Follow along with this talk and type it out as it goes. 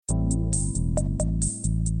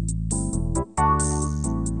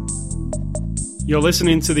You're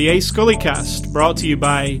listening to the A Scully cast, brought to you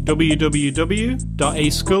by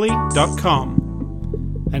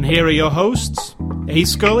www.ascully.com. And here are your hosts, A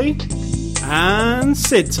Scully and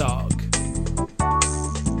Sid Talk.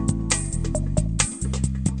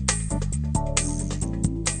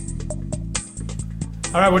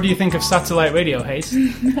 Alright, what do you think of satellite radio, Hayes?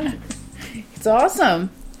 It's awesome.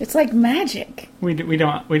 It's like magic. We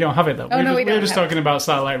don't have it though. Oh, we we're just talking about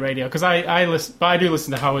satellite radio because I do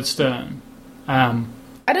listen to Howard Stern. I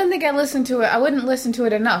don't think I listen to it. I wouldn't listen to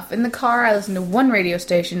it enough. In the car, I listen to one radio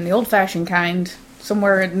station, the old-fashioned kind.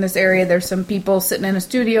 Somewhere in this area, there's some people sitting in a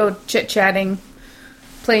studio, chit-chatting,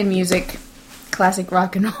 playing music, classic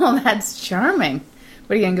rock and roll. That's charming.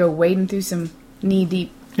 What are you gonna go wading through some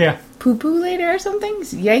knee-deep poo-poo later or something?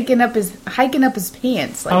 He's hiking up his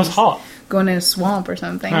pants. Like I was hot. Going in a swamp or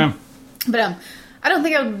something. But I don't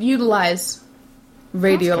think I would utilize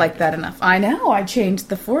radio like that enough. I know. I changed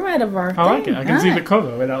the format of our thing. I like it. I can see the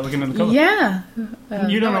cover without looking at the cover. Yeah.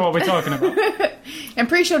 You don't know what we're talking about. And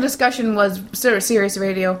pre-show discussion was Sirius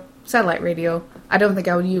Radio, satellite radio. I don't think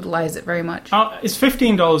I would utilize it very much. It's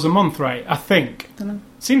 $15 a month, right? I think.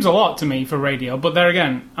 Seems a lot to me for radio, but there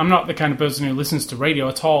again, I'm not the kind of person who listens to radio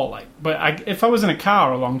at all. But if I was in a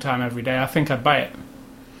car a long time every day, I think I'd buy it.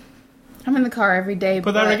 I'm in the car every day,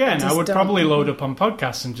 but there again, I would probably load up on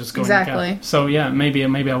podcasts and just go in the car. So yeah, maybe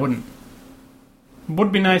I wouldn't.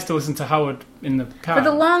 Would be nice to listen to Howard in the car. For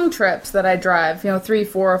the long trips that I drive, 3,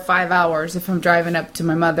 4, or 5 hours, if I'm driving up to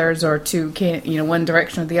my mother's or to one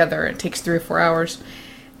direction or the other, it takes 3 or 4 hours.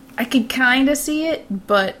 I could kind of see it,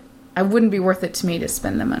 but I wouldn't be worth it to me to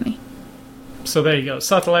spend the money. So there you go.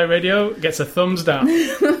 Satellite radio gets a thumbs down.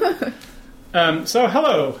 So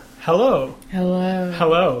hello.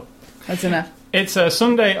 That's enough. It's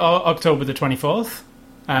Sunday, October the 24th,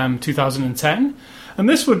 2010. And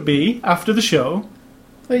this would be, after the show...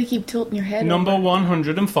 Why do you keep tilting your head? Number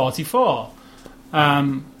 144.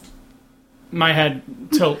 My head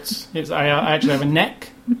tilts. I actually have a neck.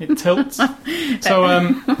 It tilts. So,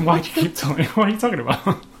 why do you keep tilting? What are you talking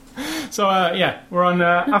about? So, we're on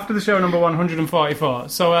after the show number 144.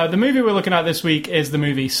 So, the movie we're looking at this week is the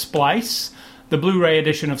movie Splice, the Blu-ray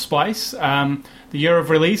edition of Splice. The year of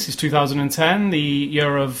release is 2010. The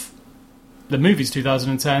year of the movie's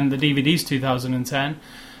 2010. The DVD's 2010.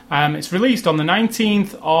 It's released on the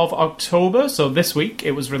 19th of October, so this week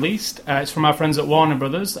it was released. It's from our friends at Warner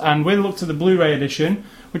Brothers, and we'll look to the Blu-ray edition,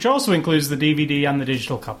 which also includes the DVD and the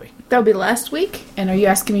digital copy. That'll be last week, and are you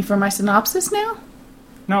asking me for my synopsis now?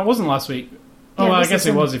 No, it wasn't last week. Oh, well, I guess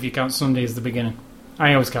it was if you count Sunday as the beginning.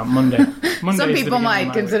 I always count Monday. Some people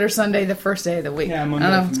might consider Sunday the first day of the week. Yeah, Monday. I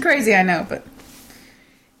don't know, it's crazy, I know, but...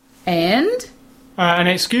 And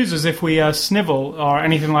excuse us if we snivel or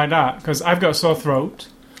anything like that, because I've got a sore throat.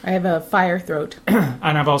 I have a fire throat.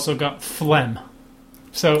 And I've also got phlegm.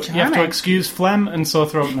 So you have to excuse phlegm and sore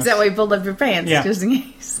throatness. Is that why you pulled up your pants? Yeah. Just in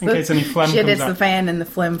case. In case any phlegm shit comes hits out. the fan and the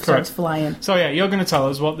phlegm starts flying. So yeah, you're going to tell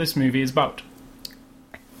us what this movie is about.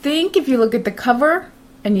 I think if you look at the cover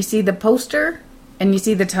and you see the poster and you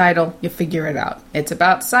see the title, you'll figure it out. It's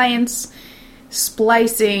about science,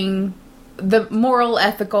 splicing, the moral,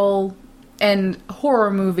 ethical, and horror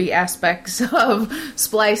movie aspects of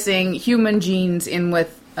splicing human genes in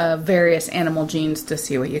with various animal genes to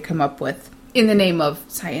see what you come up with in the name of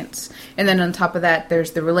science. And then on top of that,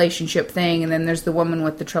 there's the relationship thing, and then there's the woman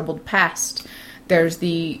with the troubled past. There's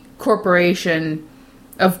the corporation.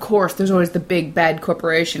 Of course, there's always the big bad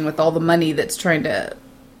corporation with all the money that's trying to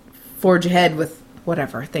forge ahead with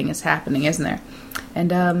whatever thing is happening, isn't there?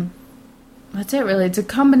 And that's it, really. It's a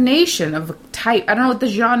combination of a type. I don't know what the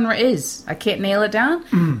genre is. I can't nail it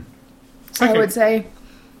down. I would say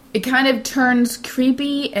it kind of turns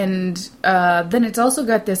creepy, and then it's also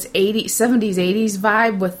got this 70s, 80s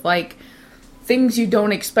vibe with, things you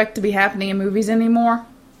don't expect to be happening in movies anymore.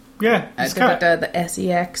 Yeah. It's got the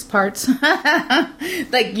sex parts.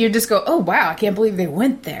 You just go, oh, wow, I can't believe they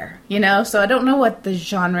went there. So I don't know what the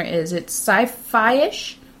genre is. It's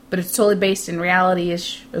sci-fi-ish, but it's totally based in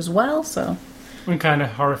reality-ish as well, so... And kind of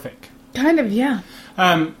horrific. Kind of, yeah.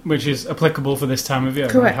 Which is applicable for this time of year,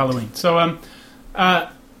 correct. Halloween.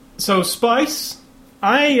 So Splice,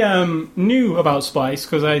 I knew about Splice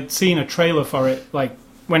because I'd seen a trailer for it,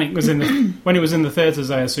 when it was in the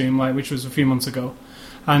theaters, I assume, which was a few months ago,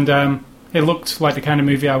 and it looked like the kind of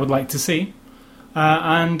movie I would like to see,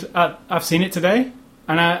 and I've seen it today,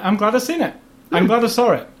 and I'm glad I've seen it. I'm glad I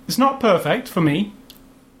saw it. It's not perfect for me.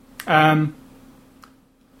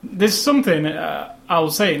 There's something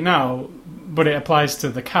I'll say it now, but it applies to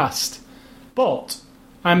the cast. But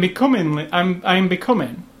I'm becoming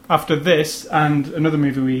after this and another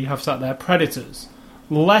movie we have sat there, Predators,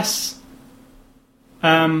 less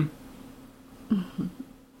All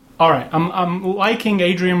right, I'm liking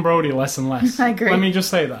Adrian Brody less and less. I agree. Let me just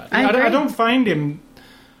say that. I agree. I don't find him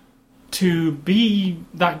to be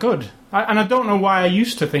that good. And I don't know why I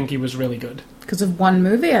used to think he was really good. Because of one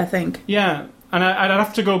movie, I think. Yeah, and I'd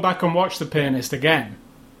have to go back and watch The Pianist again.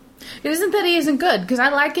 It isn't that he isn't good, because I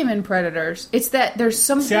like him in Predators. It's that there's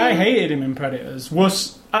something... See, I hated him in Predators.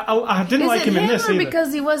 I didn't like him in this or either.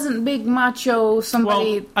 because he wasn't big macho,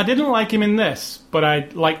 somebody... Well, I didn't like him in this, but I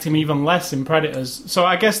liked him even less in Predators. So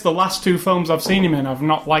I guess the last two films I've seen him in I've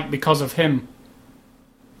not liked because of him.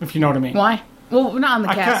 If you know what I mean. Why? Well, we're not on the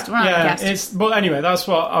cast. We're not on the cast. But anyway, that's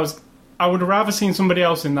what I would have rather seen somebody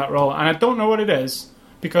else in that role, and I don't know what it is,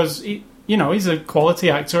 because, he's a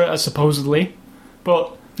quality actor, supposedly,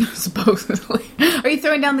 but... Supposedly. Are you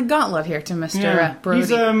throwing down the gauntlet here to Mr. Brody? He's,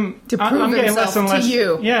 to prove I'm getting himself less and less, to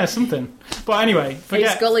you. Yeah, something. But anyway,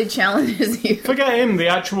 forget... Scully challenges you. Forget him, the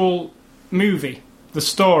actual movie, the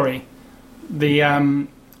story. This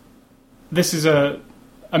is a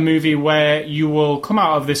movie where you will come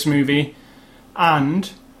out of this movie, and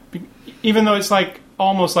even though it's like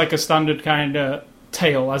almost like a standard kind of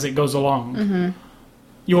tale as it goes along,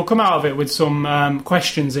 you will come out of it with some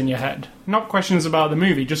questions in your head. Not questions about the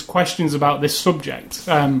movie, just questions about this subject.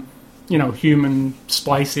 Human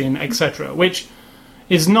splicing, etc., which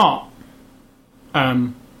is not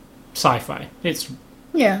sci-fi. It's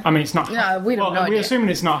it's not. No, we don't know. We're assuming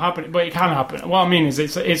it's not happening, but it can happen. What I mean is,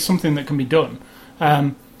 it's something that can be done.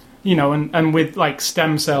 And with like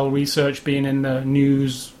stem cell research being in the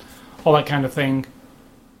news, all that kind of thing,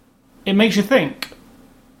 it makes you think.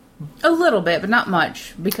 A little bit, but not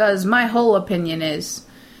much, because my whole opinion is,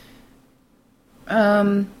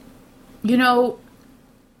 as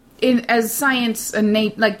science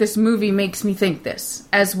innate, like this movie makes me think this.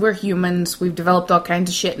 As we're humans, we've developed all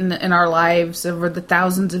kinds of shit in our lives over the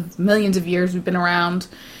thousands of millions of years we've been around,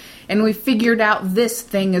 and we figured out this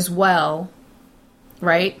thing as well,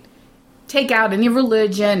 right? Take out any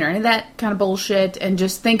religion or any of that kind of bullshit, and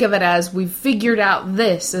just think of it as we've figured out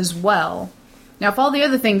this as well. Now, if all the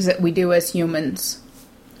other things that we do as humans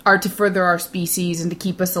are to further our species and to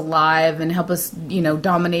keep us alive and help us,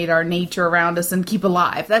 dominate our nature around us and keep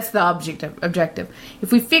alive, that's the objective.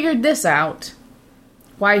 If we figured this out,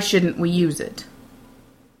 why shouldn't we use it?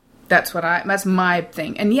 That's my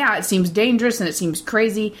thing. And yeah, it seems dangerous and it seems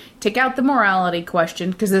crazy. Take out the morality question,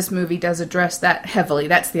 because this movie does address that heavily.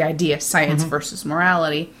 That's the idea, science versus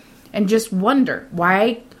morality. And just wonder,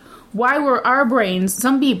 why were our brains,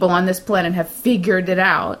 some people on this planet have figured it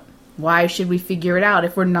out. Why should we figure it out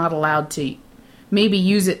if we're not allowed to maybe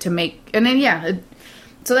use it to make... And then,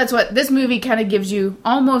 so that's what this movie kind of gives you,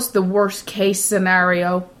 almost the worst case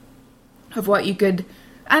scenario of what you could...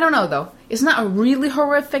 I don't know, though. It's not really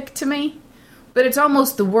horrific to me, but it's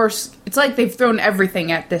almost the worst. It's like they've thrown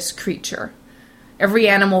everything at this creature. Every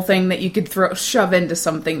animal thing that you could shove into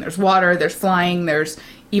something. There's water, there's flying, there's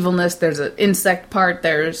evilness, there's an insect part,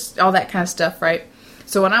 there's all that kind of stuff, right?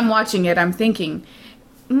 So when I'm watching it, I'm thinking,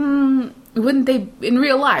 wouldn't they, in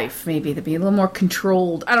real life, maybe they'd be a little more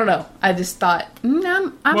controlled? I don't know. I just thought,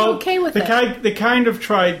 I'm okay with it. They kind of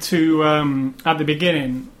tried to, at the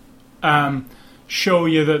beginning, show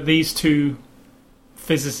you that these two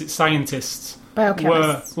scientists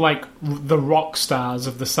were like the rock stars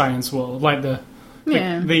of the science world, like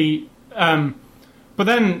but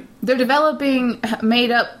then they're developing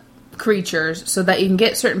made-up creatures so that you can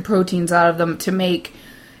get certain proteins out of them to make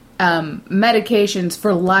medications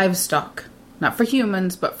for livestock. Not for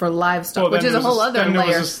humans, but for livestock, which is a whole other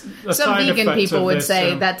layer. Some vegan people would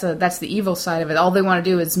say that's the evil side of it. All they want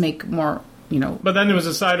to do is make more, But then there was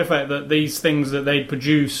a side effect that these things that they'd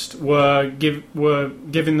produced were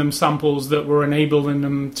giving them samples that were enabling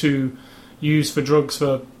them to use for drugs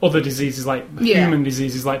for other diseases, like human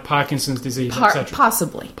diseases, like Parkinson's disease, etc.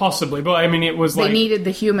 Possibly, but I mean, it was they needed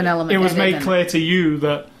the human element. It was made clear to you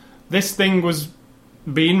that this thing was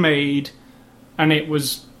being made, and it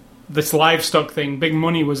was this livestock thing. Big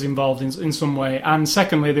money was involved in some way, and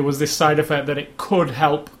secondly, there was this side effect that it could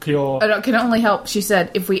help cure. It can only help, she said,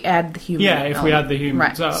 if we add the human. Yeah, if we add the human.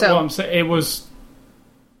 Right. So it was.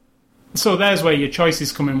 So there's where your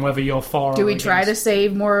choices come in, whether you're for or do we against. try to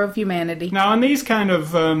save more of humanity? Now, and these kind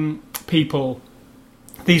of people,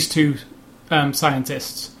 these two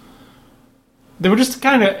scientists, they were just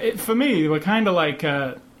kind of, for me, they were kind of like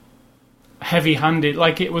heavy-handed.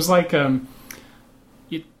 Like, it was like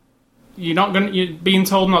you're being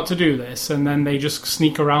told not to do this, and then they just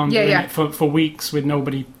sneak around doing it for weeks with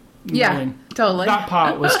nobody. Yeah, totally. That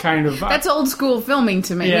part was kind of... That's old school filming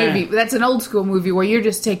to me. Yeah. Movie. That's an old school movie where you're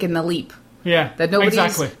just taking the leap. Yeah, That nobody's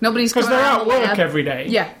exactly. nobody's because coming they're out at of the work lab. every day.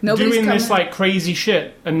 Yeah, nobody's doing this coming- like crazy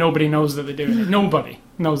shit, and nobody knows that they're doing it. Nobody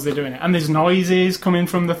knows they're doing it, and there's noises coming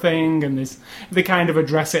from the thing, and they kind of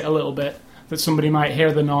address it a little bit that somebody might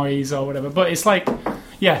hear the noise or whatever. But it's like,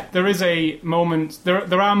 yeah, there is a moment.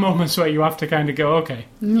 There are moments where you have to kind of go, okay,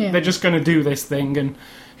 Yeah. they're just going to do this thing, and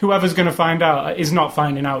whoever's going to find out is not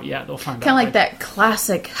finding out yet. They'll find out. Kind of like that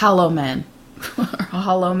classic Hollow Man.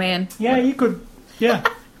 Hollow Man. Yeah, you could. Yeah,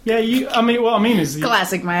 yeah. I mean, what I mean is,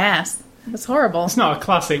 Classic my ass. That's horrible. it's not a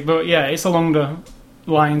classic, but yeah, it's along the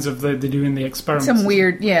lines of they're doing the experiments. Some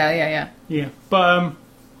weird. Yeah. Yeah, but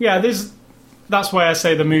yeah, that's why I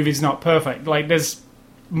say the movie's not perfect. Like, there's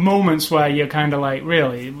moments where you're kind of like,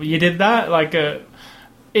 really, you did that? Like,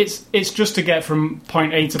 it's just to get from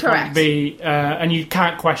point A to Correct. point B, and you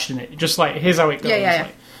can't question it. Just like, here's how it goes. Yeah.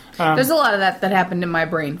 Like, There's a lot of that happened in my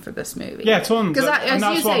brain for this movie. yeah, tons. Because And as you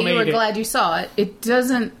that's what say, you were made it. glad you saw it. It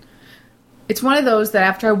doesn't. It's one of those that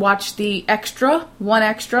after I watched the one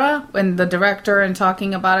extra, and the director and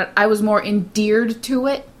talking about it, I was more endeared to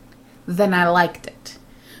it than I liked it.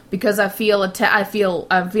 Because I feel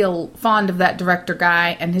fond of that director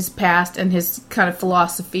guy and his past and his kind of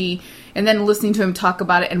philosophy, and then listening to him talk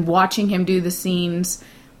about it and watching him do the scenes,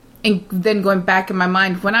 and then going back in my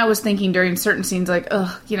mind when I was thinking during certain scenes, like,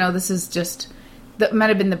 ugh, this is just, that might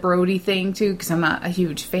have been the Brody thing too, because I'm not a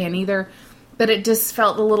huge fan either, but it just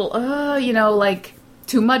felt a little, like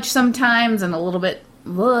too much sometimes and a little bit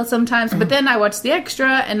sometimes. But then I watched the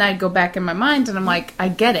extra and I go back in my mind and I'm like, I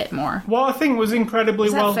get it more. What I think was incredibly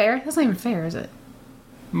Is that well. fair? That's not even fair, is it?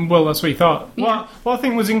 Well, that's what you thought. Yeah. What I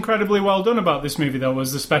think was incredibly well done about this movie, though,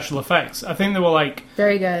 was the special effects. I think they were like,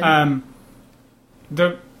 Very good.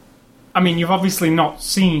 I mean, you've obviously not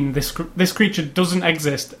seen this. This creature doesn't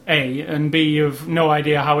exist, A, and B, you've no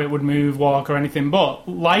idea how it would move, walk, or anything. But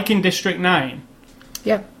like in District 9,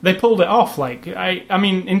 Yep. they pulled it off. Like I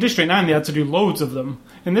mean, in District 9 they had to do loads of them.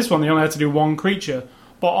 In this one, they only had to do one creature,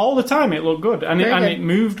 but all the time it looked good, and Very good. it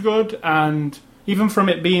moved good, and even from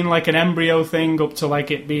it being like an embryo thing up to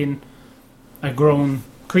like it being a grown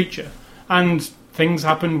creature, and things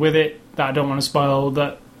happened with it that I don't want to spoil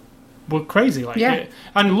that were crazy. Like Yeah.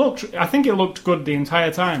 I think it looked good the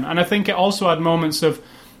entire time, and I think it also had moments of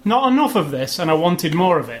not enough of this, and I wanted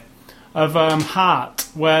more of it, of Heart,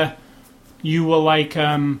 where you were like,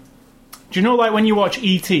 do you know, like when you watch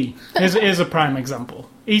E.T.? Here's a prime example.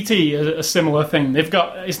 E.T. is a similar thing. They've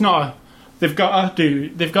got this dude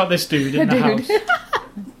in the house.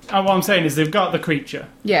 And what I'm saying is they've got the creature,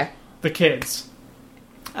 Yeah. the kids,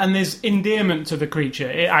 and there's endearment to the creature.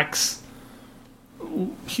 It acts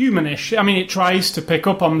humanish. I mean, it tries to pick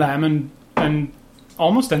up on them and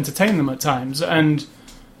almost entertain them at times, and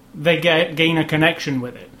they gain a connection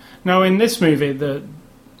with it. Now, in this movie,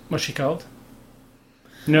 what's she called?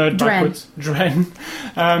 Nerd Dren. backwards. Dren.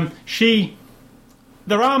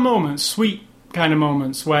 There are moments, sweet kind of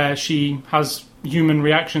moments, where she has human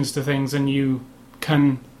reactions to things, and you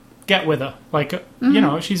can get with her. Like,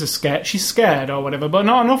 she's scared or whatever, but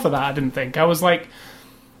not enough of that, I didn't think. I was like,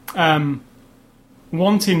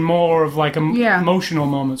 wanting more of like emotional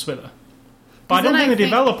moments with her. But I don't think they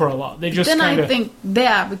develop her a lot. They just kind of...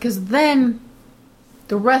 because then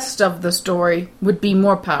the rest of the story would be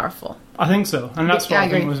more powerful. I think so, and that's what I I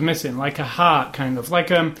think agree. was missing, like a heart, kind of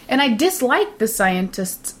like And I dislike the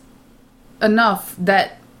scientists enough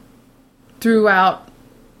that throughout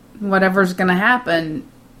whatever's going to happen,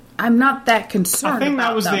 I'm not that concerned. I think about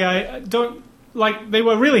that was them. they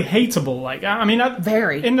were really hateable. Like, I mean,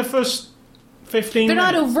 Very. in the first 15 They're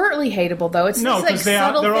not minutes. overtly hateable, though. It's No, just like 'cause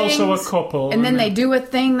subtle they're things, also a couple, and then and they then- do a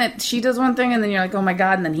thing that she does one thing, and then you're like, oh my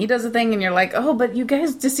god, and then he does a thing, and you're like, oh, but you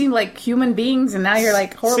guys just seem like human beings, and now you're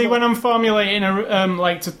like horrible. See, when I'm formulating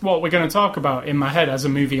what we're going to talk about in my head as a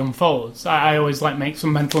movie unfolds, I always make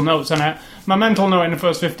some mental notes, and my mental note in the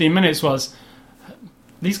first 15 minutes was,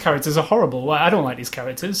 these characters are horrible. I don't like these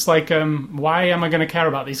characters. Like, why am I going to care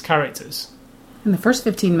about these characters? In the first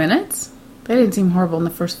 15 minutes? They didn't seem horrible in the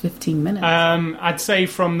first 15 minutes. I'd say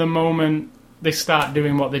from the moment they start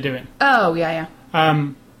doing what they're doing. Oh, yeah.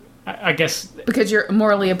 I guess... Because you're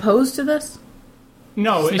morally opposed to this?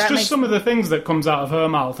 No, So it's that just makes- some of the things that comes out of her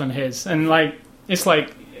mouth and his. And, it's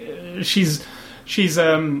like she's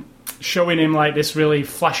showing him, this really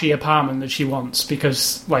flashy apartment that she wants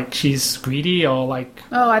because, she's greedy or,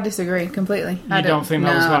 Oh, I disagree completely. You don't think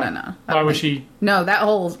that was why? No. Why was she... No, that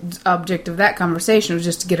whole object of that conversation was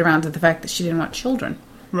just to get around to the fact that she didn't want children.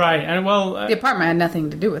 Right, and The apartment had nothing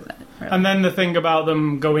to do with it. Really. And then the thing about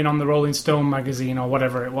them going on the Rolling Stone magazine or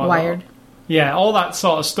whatever it was. Wired. Yeah, all that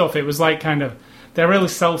sort of stuff. It was they're really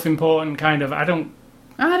self-important kind of. I don't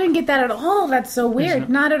Oh, I didn't get that at all. That's so weird.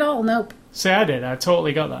 Not at all. Nope. See, I did. I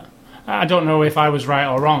totally got that. I don't know if I was right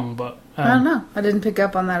or wrong, but... I don't know. I didn't pick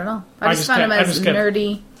up on that at all. I just found him as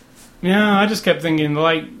nerdy. Yeah, I just kept thinking,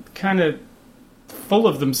 like, kind of full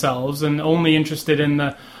of themselves and only interested in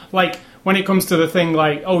the... Like, when it comes to the thing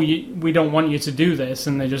like, oh, we don't want you to do this,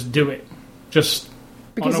 and they just do it. Just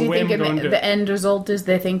because on a whim. Because you think the end result is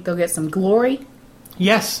they think they'll get some glory?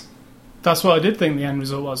 Yes. That's what I did think the end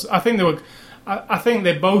result was. I think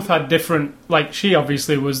they both had different... Like, she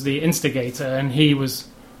obviously was the instigator, and he was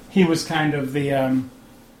kind of the...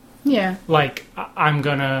 Yeah. Like,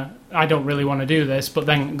 I don't really want to do this, but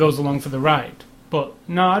then goes along for the ride. But,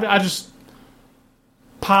 no, I just...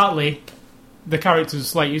 Partly, the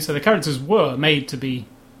characters, like you said, the characters were made to be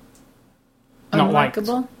not liked.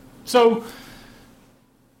 Unlikable? So,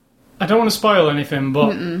 I don't want to spoil anything,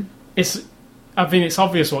 but it's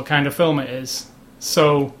obvious what kind of film it is.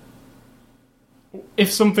 So,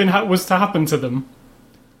 if something was to happen to them,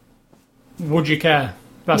 would you care?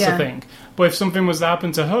 That's the thing. But if something was to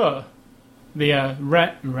happen to her, the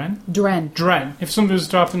Dren. If something was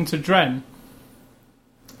to happen to Dren,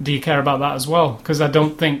 do you care about that as well? Because I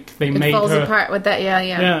don't think they made her... It falls apart with that,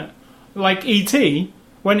 yeah. Like E.T.,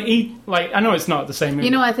 I know it's not the same movie.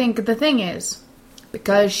 You know, I think the thing is,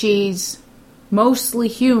 because she's mostly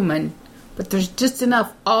human, but there's just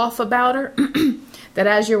enough off about her that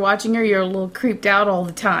as you're watching her, you're a little creeped out all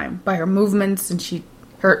the time by her movements, and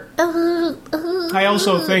her... I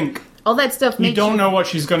also think... All that stuff makes you don't know what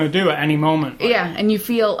she's going to do at any moment. Right? Yeah, and I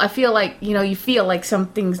feel like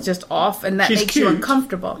something's just off, and that makes you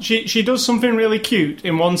uncomfortable. She does something really cute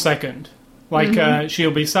in 1 second. Like, she'll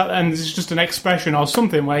be sat, and it's just an expression or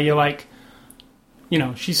something where you're like,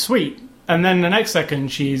 she's sweet. And then the next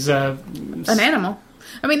second, she's... an animal.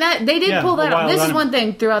 I mean, they did pull that off. This is one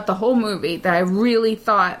thing throughout the whole movie that I really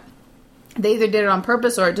thought they either did it on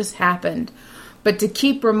purpose or it just happened. But to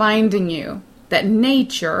keep reminding you that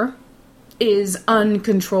nature is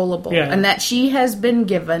uncontrollable, and that she has been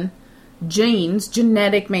given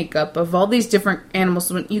genetic makeup of all these different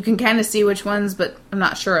animals. You can kind of see which ones, but I'm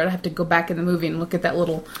not sure. I'd have to go back in the movie and look at that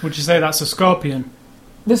little... Would you say that's a scorpion?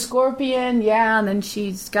 The scorpion, yeah, and then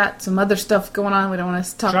she's got some other stuff going on we don't want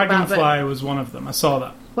to talk about. Dragonfly was one of them. I saw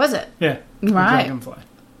that. Was it? Yeah. Right. Dragonfly.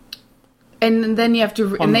 And then you have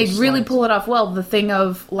to... And they really pull it off well. The thing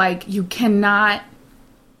of, like, you cannot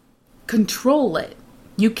control it.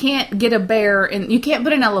 You can't get a bear and you can't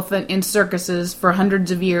put an elephant in circuses for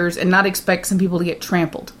hundreds of years and not expect some people to get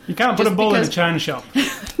trampled. You can't put a bull in a china shop.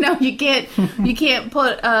 No, you can't. You can't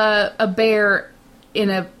put a bear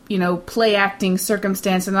in a play acting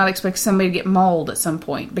circumstance and not expect somebody to get mauled at some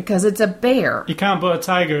point because it's a bear. You can't put a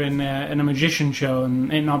tiger in a magician show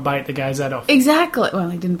and it not bite the guy's head off. Exactly.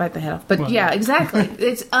 Well, he didn't bite the head off, but yeah, exactly.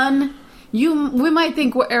 It's we might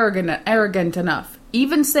think we're arrogant enough.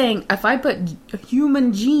 Even saying, if I put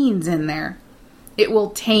human genes in there, it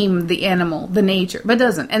will tame the animal, the nature. But it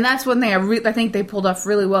doesn't. And that's one thing I think they pulled off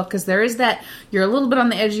really well. Because there is that, you're a little bit on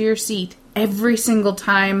the edge of your seat every single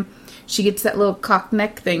time she gets that little cocked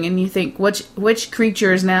neck thing. And you think, which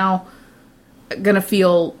creature is now going to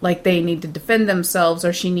feel like they need to defend themselves,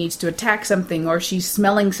 or she needs to attack something, or she's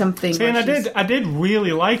smelling something. See, and I did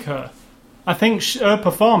really like her. I think her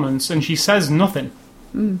performance, and she says nothing.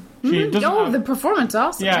 The performance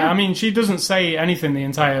awesome. Yeah, I mean, she doesn't say anything the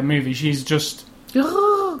entire movie. She's just...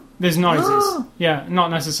 There's noises. Yeah,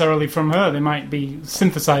 not necessarily from her. They might be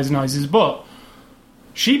synthesized noises, but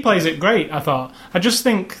she plays it great, I thought. I just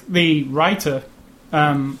think the writer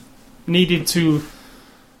needed to...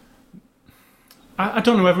 I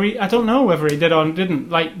don't know whether he did or didn't.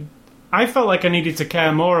 Like, I felt like I needed to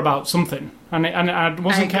care more about something, and I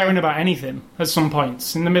wasn't caring about anything at some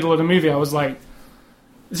points. In the middle of the movie, I was like...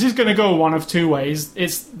 This is going to go one of two ways.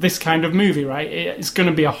 It's this kind of movie, right? It's going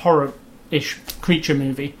to be a horror-ish creature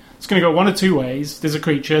movie. It's going to go one of two ways. There's a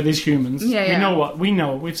creature, there's humans. Yeah. We know what. We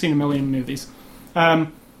know. We've seen a million movies.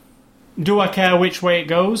 Do I care which way it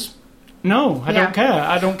goes? No, I don't care.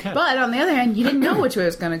 I don't care. But on the other hand, you didn't know which way it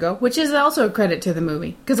was going to go, which is also a credit to the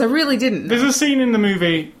movie. Because I really didn't know. There's a scene in the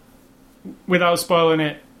movie, without spoiling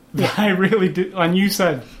it, that I really did... And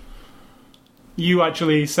you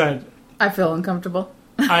actually said... I feel uncomfortable.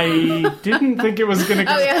 I didn't think it was going to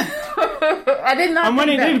go... Oh, yeah. I did not. And when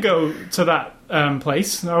it did go to that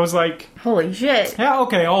place, I was like... Holy shit. Yeah,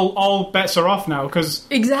 okay, all bets are off now, because...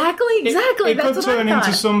 Exactly. It That's could turn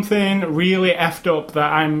into something really effed up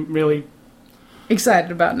that I'm really...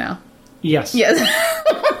 excited about now. Yes. Yes.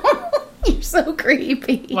 You're so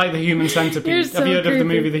creepy. Like the Human Centipede. So Have you heard creepy. of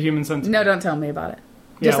the movie The Human Centipede? No, don't tell me about it.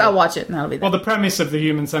 I'll watch it and that'll be that. Well, the premise of The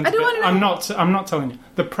Human Centipede... I don't want to know. I'm not telling you.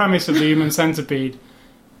 The premise of The Human Centipede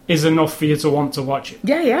is enough for you to want to watch it.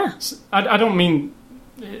 Yeah. I don't mean...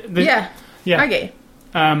 Yeah. I get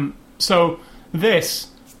you. So this,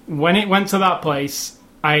 when it went to that place,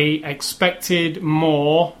 I expected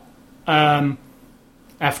more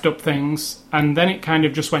effed up things, and then it kind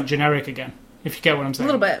of just went generic again, if you get what I'm saying.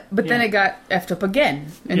 A little bit, but then it got effed up again.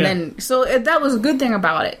 And then, so that was a good thing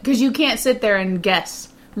about it, because you can't sit there and guess,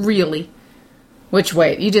 really, which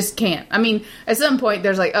way. You just can't. I mean, at some point,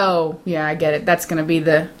 there's like, oh, yeah, I get it. That's going to be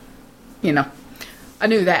the, I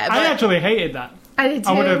knew that. But I actually hated that. I did too.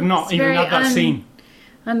 I would have not even had that scene.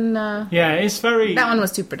 Yeah, it's very... That one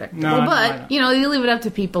was too predictable. No, but, you leave it up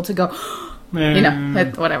to people to go,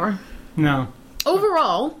 whatever. No.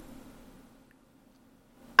 Overall,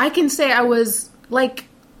 I can say I was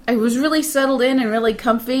really settled in and really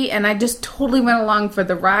comfy, and I just totally went along for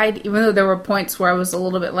the ride, even though there were points where I was a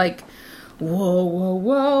little bit like, whoa, whoa,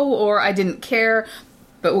 whoa, or I didn't care.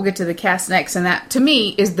 But we'll get to the cast next, and that, to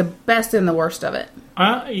me, is the best and the worst of it.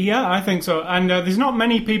 Yeah, I think so. And there's not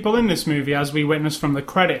many people in this movie, as we witnessed from the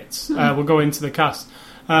credits. We'll go into the cast.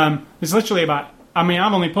 There's literally about... I mean,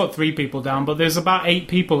 I've only put 3 people down, but there's about 8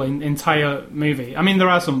 people in the entire movie. I mean, there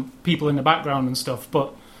are some people in the background and stuff,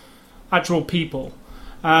 but actual people.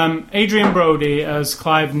 Adrian Brody as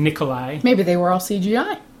Clive Nicolai. Maybe they were all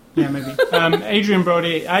CGI. Yeah, maybe. Adrian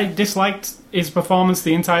Brody, I disliked his performance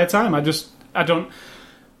the entire time. I don't...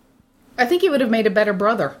 I think he would have made a better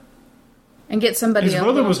brother. And get somebody else. His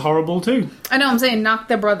brother was horrible too. I know, I'm saying knock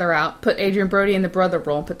the brother out. Put Adrian Brody in the brother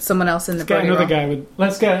role. Put someone else in the brother role.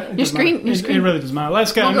 Let's get... Your screen? It really doesn't matter.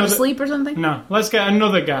 Let's get go to sleep or something? No. Let's get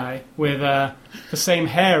another guy with the same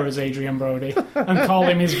hair as Adrian Brody and call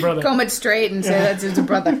him his brother. Comb it straight and say that's his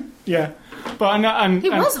brother. Yeah. But he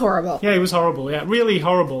was horrible. Yeah, he was horrible. Yeah, really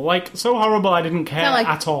horrible. Like, so horrible I didn't care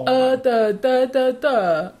at all.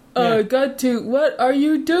 Got to... What are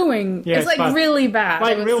you doing? Yeah, it's like bad. Really bad.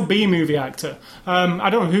 Like, real B-movie actor. I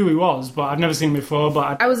don't know who he was, but I've never seen him before.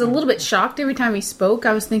 But I was a little bit shocked every time he spoke.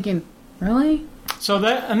 I was thinking, really? So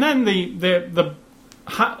then there's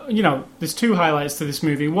 2 highlights to this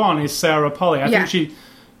movie. One is Sarah Polley. I think she...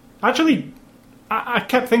 Actually, I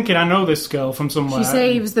kept thinking I know this girl from somewhere. She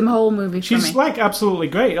saves the whole movie for me. She's, like, absolutely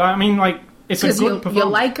great. I mean, like, it's a good performance.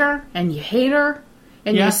 You like her, and you hate her.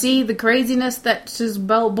 And you see the craziness that's just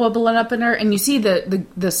bubbling up in her, and you see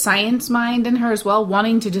the science mind in her as well,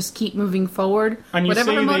 wanting to just keep moving forward, and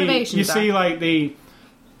whatever her motivations are. You see,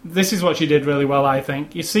 this is what she did really well, I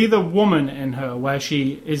think. You see the woman in her, where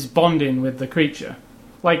she is bonding with the creature,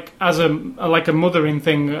 like as a mothering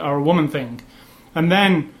thing or a woman thing. And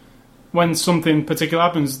then, when something particular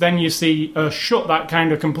happens, then you see her shut that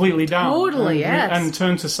kind of completely down. Totally, and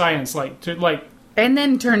turn to science, and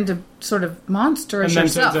then turn to sort of monstrous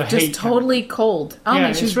herself, just totally cold.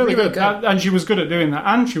 Yeah, she's really good. And she was good at doing that.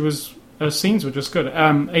 And her scenes were just good.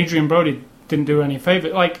 Adrian Brody didn't do any favour.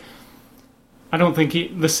 Like, I don't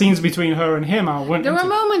think the scenes between her and him are... There were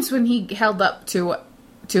moments when he held up to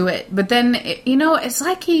it, but then, it's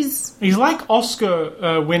like he's... He's like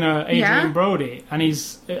Oscar winner Adrian Brody, and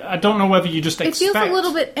he's... I don't know whether you just expect... It feels a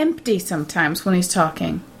little bit empty sometimes when he's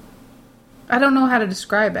talking. I don't know how to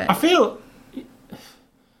describe it. I feel...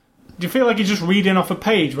 Do you feel like he's just reading off a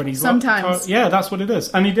page when he's... Sometimes. Yeah, that's what it is.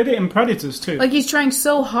 And he did it in Predators, too. Like, he's trying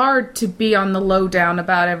so hard to be on the lowdown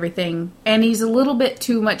about everything, and he's a little bit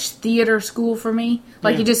too much theater school for me.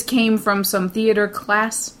 Like, he just came from some theater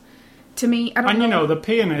class to me. I don't know. The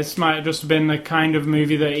Pianist might have just been the kind of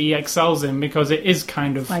movie that he excels in, because it is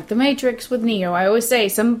kind of... Like The Matrix with Neo. I always say,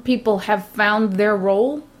 some people have found their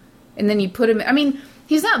role, and then you put him... I mean,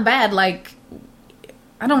 he's not bad, like...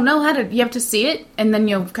 I don't know how to... You have to see it, and then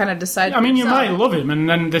you'll kind of decide... I mean, you might love him, and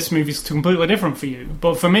then this movie's completely different for you.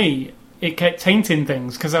 But for me, it kept tainting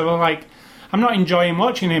things, because I was like... I'm not enjoying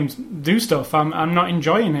watching him do stuff. I'm not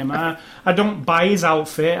enjoying him. I don't buy his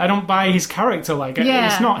outfit. I don't buy his character. Like,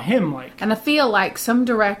 it's not him. Like, and I feel like some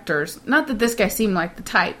directors... Not that this guy seemed like the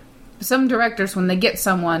type. But some directors, when they get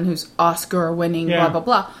someone who's Oscar-winning, blah, blah,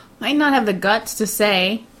 blah, might not have the guts to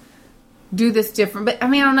say... do this different, but I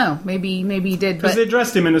mean, I don't know. Maybe he did. Because they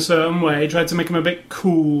dressed him in a certain way, tried to make him a bit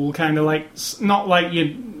cool, kind of like not like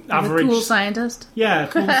your average cool scientist. Yeah,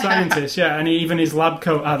 cool scientist. Yeah, and even his lab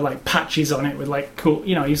coat had like patches on it with like cool.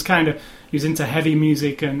 He's into heavy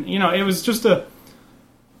music, and it was just a.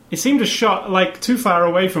 It seemed a shot like too far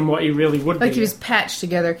away from what he really would be. Like he was patched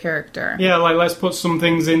together character. Yeah, like let's put some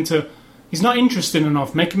things into. He's not interesting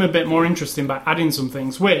enough. Make him a bit more interesting by adding some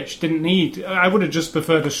things, which didn't need. I would have just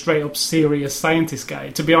preferred a straight-up serious scientist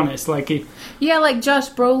guy, to be honest. Like like Josh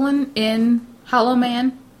Brolin in Hollow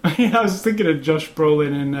Man. Yeah, I was thinking of Josh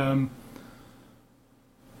Brolin in...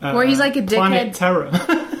 where he's like a dickhead. Planet Terror.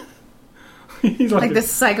 He's Like the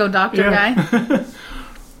psycho doctor Yeah. guy.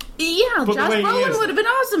 Yeah, But the Josh way he Brolin is- would have been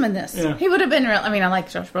awesome in this. Yeah. He would have been real. I mean, I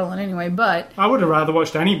like Josh Brolin anyway, but I would have rather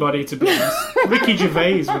watched anybody, to be honest. Ricky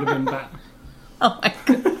Gervais would have been better. oh my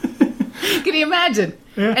god, can you imagine?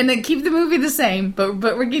 Yeah. And then keep the movie the same, but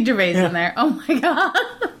Ricky Gervais Yeah. in there. Oh my god,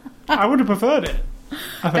 I would have preferred it. I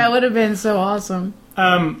think. that would have been so awesome.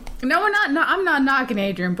 Um, No, we're not. No, I'm not knocking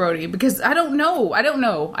Adrian Brody because I don't know.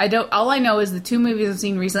 All I know is the two movies I've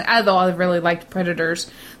seen recently. Although I really liked Predators,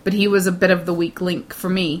 but he was a bit of the weak link for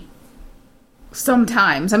me.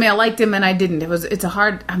 Sometimes, I mean, I liked him and I didn't. It's a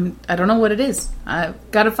hard. I don't know what it is. I've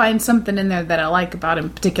got to find something in there that I like about him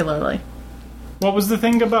particularly. what was the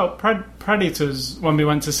thing about Predators when we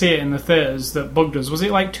went to see it in the theaters that bugged us? Was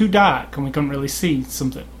it like too dark and we couldn't really see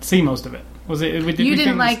most of it? Was it? Did You we didn't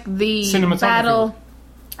think like the cinematography? battle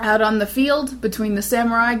out on the field between the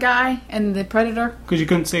samurai guy and the Predator Because you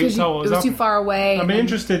couldn't see because what it was was too happening. far away. I'd and be then-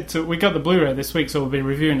 interested to. We got the Blu-ray this week, so we'll be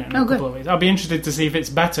reviewing it in a Oh, good. couple of weeks. I'll be interested to see if it's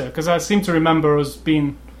better because I seem to remember us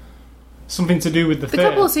being something to do with the The theater.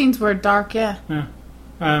 couple of scenes were dark, yeah. Yeah.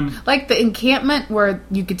 Like the encampment where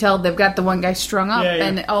you could tell they've got the one guy strung up Yeah, yeah.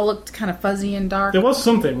 and it all looked kind of fuzzy and dark. There was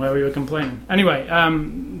something where we were complaining. Anyway,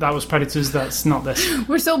 that was Predators. That's not this.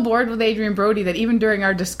 We're so bored with Adrian Brody that even during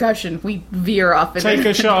our discussion we veer off. in Take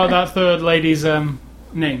a shot at that third lady's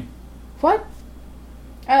name, What?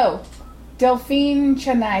 Oh, Delphine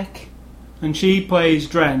Chanaik. and she plays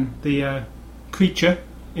Dren, the creature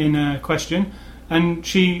in question. And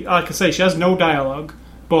she, like I say, she has no dialogue,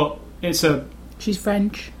 but it's a She's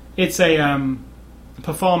French.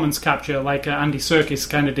 performance capture, like an Andy Serkis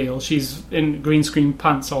kind of deal. She's in green screen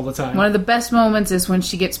pants all the time. One of the best moments is when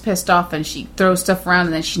she gets pissed off and she throws stuff around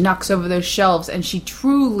and then she knocks over those shelves and she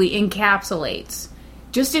truly encapsulates,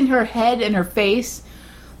 just in her head and her face,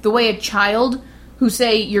 the way a child who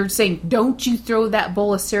you're saying, don't you throw that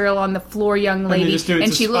bowl of cereal on the floor, young they lady, just do it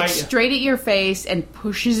and to she spite looks you. straight at your face and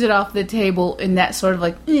pushes it off the table in that sort of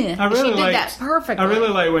like, eh. I really she did liked, that perfectly. I really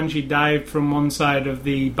like when she dived from one side of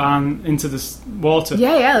the barn into the water.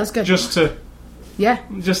 Yeah, that was good. Just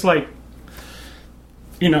like,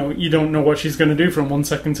 you don't know what she's going to do from 1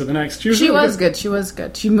 second to the next. She really was good. She was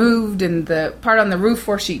good. She moved, and the part on the roof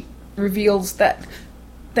where she reveals that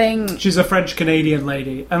thing. She's a French Canadian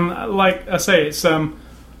lady, and like I say, it's her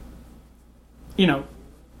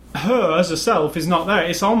as herself is not there.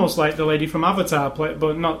 It's almost like the lady from Avatar,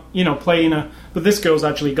 but not playing a. But this girl's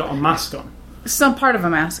actually got a mask on. Some part of a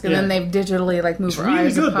mask, and Yeah. then they've digitally moved It's her really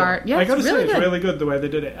eyes good. apart. Though. Yeah, I gotta it's really say, it's good. really good the way they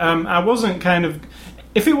did it. I wasn't kind of.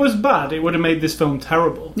 If it was bad, it would have made this film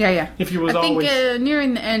terrible. Yeah. If you was I think always.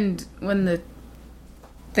 nearing the end when the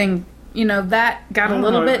thing, that got I a don't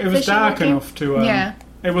little know, bit. It was fishy dark looking. enough to. Yeah.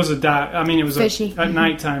 It was a dark. I mean, it was Fishy. a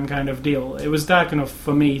nighttime kind of deal. It was dark enough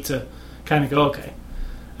for me to kind of go okay,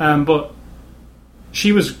 but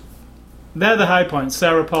she was. They're the high points.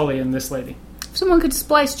 Sarah Polley and this lady, If someone could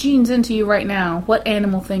splice genes into you right now, what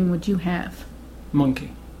animal thing would you have?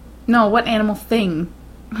 monkey, No, what animal thing?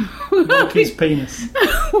 monkey's penis.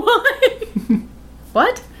 What?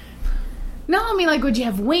 What? No, I mean, would you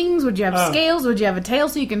have wings? Would you have Oh. scales? Would you have a tail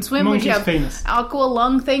so you can swim? Would you Monkey's have penis. aqua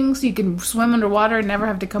lung things so you can swim underwater and never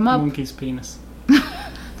have to come up? Monkey's penis.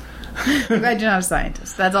 I'm glad you're not a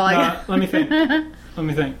scientist. That's all I got. Let me think. Let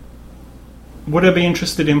me think. Would I be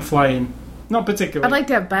interested in flying? Not particularly. I'd like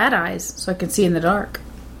to have bad eyes so I can see in the dark.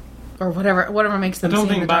 Or whatever makes I them don't see in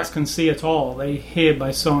think the bats dark. can see at all. They hear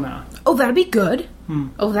by sonar. Oh, that'd be good. Hmm.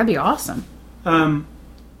 Oh, that'd be awesome.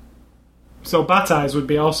 So bat eyes would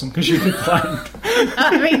be awesome because you'd be blind.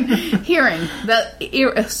 I mean, hearing.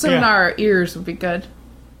 Sonar ears would be good.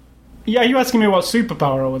 Yeah, are you asking me what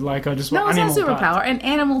superpower I would like, or just what No, it's not animal superpower. part? An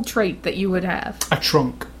animal trait that you would have. A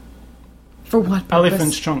trunk. For what purpose?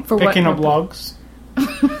 Elephant's trunk. For Picking what up purpose?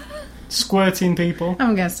 logs. Squirting people.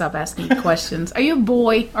 I'm gonna stop asking you questions. Are you a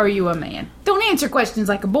boy or are you a man? Don't answer questions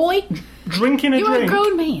like a boy. Drinking a You are a drink.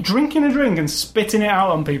 grown man. Drinking a drink and spitting it out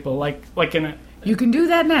on people like in a... You can do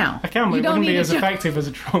that now. I can, but You it don't wouldn't be need as a drunk- effective as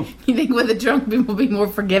a trunk. You think with a drunk people will be more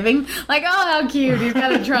forgiving? Like, oh, how cute. He's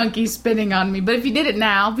got a drunk. He's spitting on me. But if you did it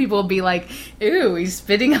now, people will be like, ew, he's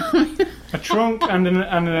spitting on me. A trunk and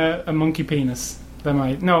a monkey penis. They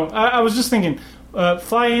might. No, I was just thinking,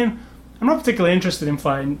 flying. I'm not particularly interested in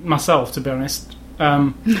flying myself, to be honest.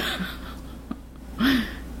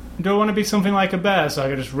 Do I want to be something like a bear so I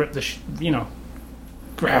could just rip the,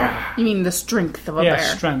 You mean the strength of a yeah, bear?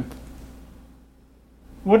 strength.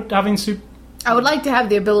 Would having soup? I would like to have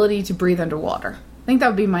the ability to breathe underwater. I think that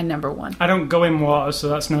would be my number one. I don't go in water, so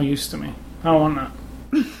that's no use to me. I don't want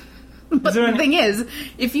that. But there the any- thing is,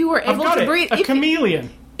 if you were I've able got to it. breathe... A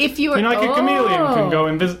chameleon. if you were like a chameleon can go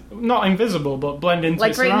not invisible, but blend into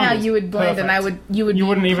like its right now surroundings. you would blend, Perfect. and you would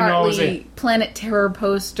wouldn't be even know I was partly it. Planet Terror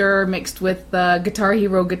poster mixed with Guitar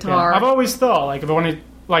Hero guitar. Yeah. I've always thought, like, if I wanted,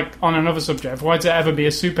 like, on another subject, if I wanted to ever be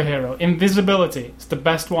a superhero, invisibility is the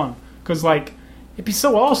best one. Because, like, it'd be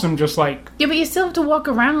so awesome just, like... Yeah, but you still have to walk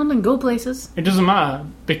around and go places. It doesn't matter,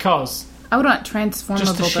 because... I would want Just a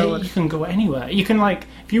transformable shit, you ability. can go anywhere. You can, like,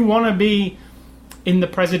 if you want to be in the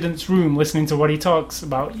president's room listening to what he talks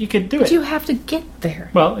about, you could do But it. you have to get there.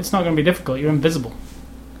 Well, it's not going to be difficult. You're invisible.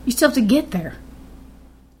 You still have to get there.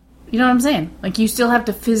 You know what I'm saying? Like, you still have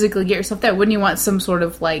to physically get yourself there. Wouldn't you want some sort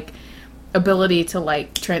of, like, ability to,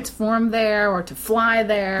 like, transform there or to fly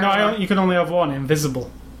there? No, you can only have one, invisible.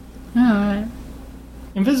 Alright.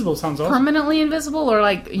 Invisible sounds awesome. Permanently invisible, or,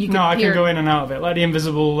 like, you can No, I appear... can go in and out of it. Like the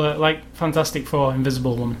invisible, like Fantastic Four,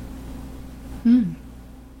 Invisible Woman.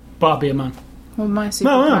 But I'll be a man. Well, my No, I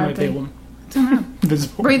superpower might be a thing. woman. I don't know.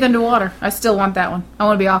 Invisible. Breathe underwater. I still want that one. I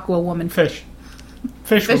want to be Aqua Woman. Fish.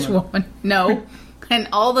 Fish Fish woman. Woman. No. And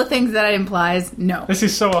all the things that it implies, no. This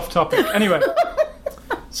is so off topic. Anyway.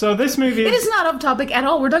 So this movie It is not off topic at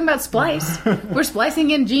all. We're talking about splice. We're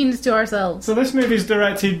splicing in genes to ourselves. So this movie is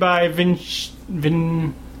directed by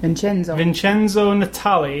Vincenzo. Vincenzo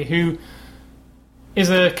Natali, who is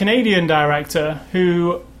a Canadian director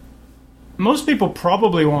who most people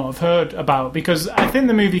probably won't have heard about, because I think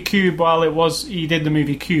the movie Cube, while he did the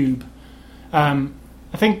movie Cube, I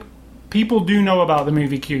think people do know about the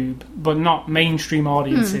movie Cube, but not mainstream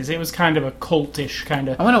audiences. It was kind of a cultish kind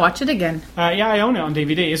of... I want to watch it again. yeah, I own it on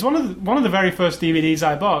DVD. It's one of the very first DVDs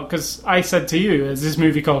I bought, because I said to you, "There's this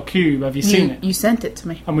movie called Cube. Have you seen it?" You sent it to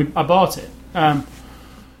me. And I bought it. And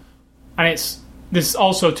there's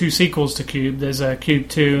also 2 sequels to Cube. There's Cube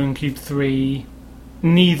 2 and Cube 3,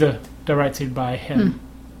 neither directed by him.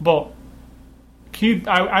 But Cube,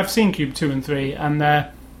 I've seen Cube 2 and 3, and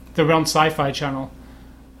they're on Sci-Fi Channel.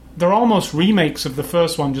 They're almost remakes of the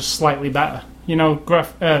first one, just slightly better. You know,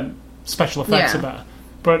 special effects Yeah. are better.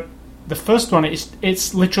 But the first one,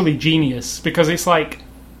 it's literally genius, because it's like...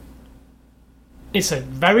 It's a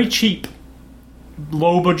very cheap,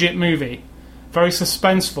 low-budget movie. Very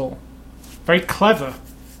suspenseful. Very clever.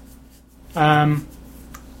 And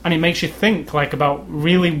it makes you think, like, about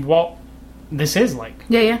really what this is like.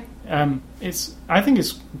 Yeah. I think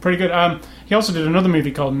it's pretty good. He also did another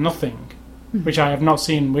movie called Nothing, which I have not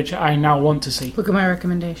seen, which I now want to see. Look at my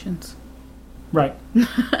recommendations. Right.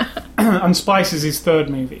 And Splice is his third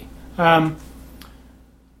movie.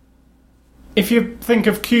 If you think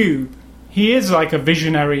of Cube, he is like a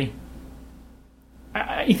visionary.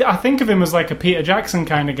 I think of him as like a Peter Jackson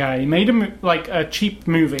kind of guy. He made him like a cheap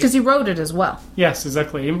movie. Because he wrote it as well. Yes,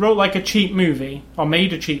 exactly. He wrote like a cheap movie, or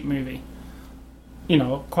made a cheap movie, you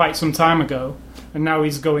know, quite some time ago. And now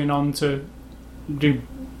he's going on to do,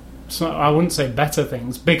 I wouldn't say better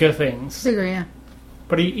things, bigger things. Bigger, yeah.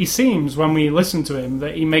 But he seems, when we listen to him,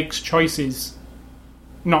 that he makes choices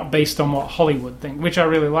not based on what Hollywood think, which I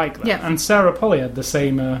really like that. Yeah. And Sarah Polley had the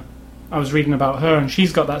same... I was reading about her, and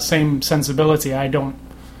she's got that same sensibility. I've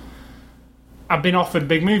been offered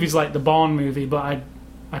big movies like the Bourne movie, but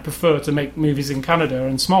I prefer to make movies in Canada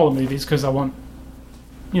and smaller movies, because I want...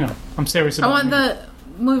 You know, I'm serious about I want movies.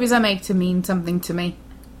 the movies I make to mean something to me.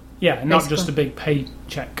 Yeah, not basically. just a big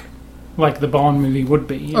paycheck, like the Bourne movie would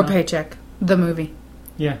be. You Or know? Paycheck. The movie.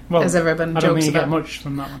 Yeah, well, As everyone I don't jokes think you get about. much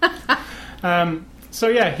from that one. So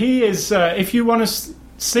yeah, he is. If you want to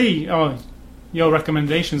see, your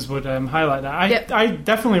recommendations would highlight that. Yep. I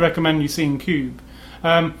definitely recommend you seeing Cube.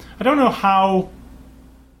 I don't know how.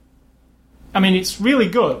 I mean, it's really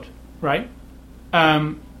good, right?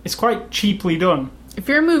 It's quite cheaply done. If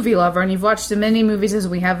you're a movie lover and you've watched as many movies as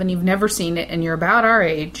we have and you've never seen it and you're about our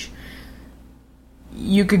age,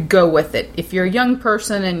 you could go with it. If you're a young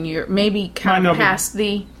person and you're maybe kind of past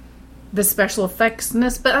the special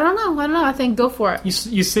effectsness, but I don't know. I think go for it.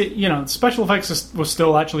 You see, you know, special effects were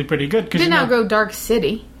still actually pretty good. Did now go Dark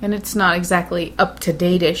City, and it's not exactly up to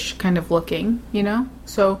date-ish kind of looking, you know.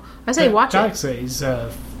 So I say watch Dark it. City's.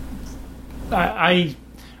 I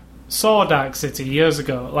saw Dark City years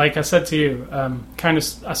ago. Like I said to you,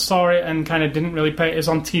 I saw it and kind of didn't really pay. It was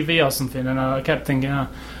on TV or something, and I kept thinking, I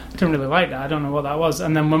didn't really like that. I don't know what that was.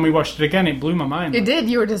 And then when we watched it again, it blew my mind. It did.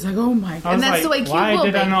 You were just like, oh my god. And that's the way Cube why will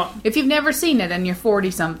did be. I not? If you've never seen it and you're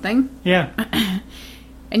 40-something, Yeah.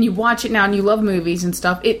 and you watch it now and you love movies and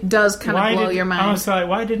stuff, it does kind of blow your mind. I was like,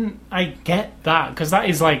 why didn't I get that? Because that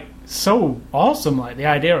is like so awesome. Like the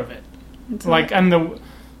idea of it. It's Like and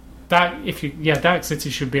Dark City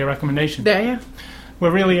should be a recommendation. there, yeah.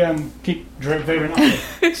 We're really keep veering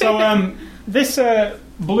off. So this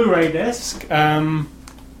Blu-ray disc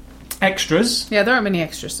extras. Yeah, there aren't many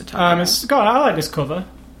extras to talk about. I like this cover.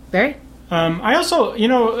 Very. I also,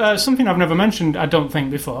 something I've never mentioned, I don't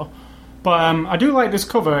think, before. But I do like this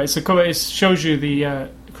cover. It's a cover. It shows you the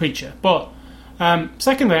creature. But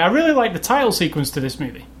secondly, I really like the title sequence to this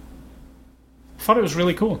movie. I thought it was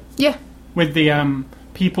really cool. Yeah. With the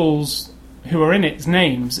people's who are in its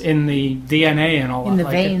names in the DNA and all that. In the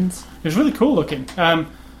veins. It was really cool looking. And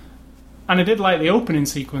I did like the opening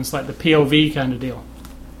sequence, like the POV kind of deal,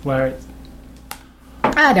 where it.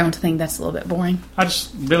 I don't think that's a little bit boring. I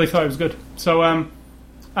just really thought it was good. So,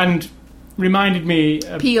 and reminded me...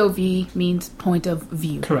 POV means point of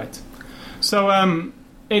view. Correct. So,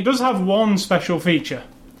 it does have one special feature.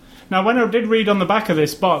 Now, when I did read on the back of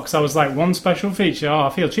this box, I was like, one special feature? Oh, I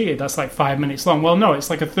feel cheated. That's like 5 minutes long. Well, no, it's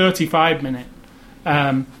like a 35-minute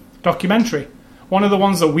documentary. One of the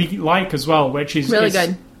ones that we like as well, which is... Really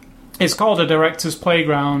good. It's called A Director's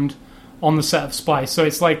Playground on the set of Splice. So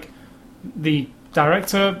it's like the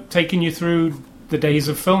director taking you through the days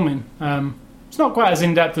of filming. It's not quite as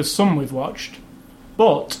in-depth as some we've watched,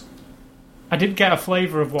 but I did get a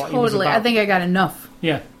flavour of what he was about. I think I got enough.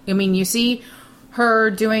 Yeah. I mean, you see her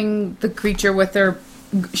doing the creature with her...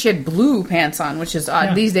 She had blue pants on, which is odd.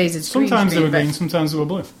 Yeah. These days it's green. Sometimes they were green, sometimes they were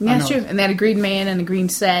blue. Yeah, that's true. And they had a green man and a green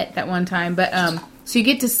set at one time. But so you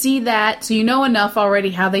get to see that. So you know enough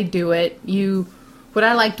already how they do it. What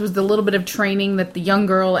I liked was the little bit of training that the young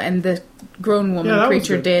girl and the grown woman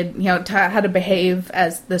creature did. You know, how to behave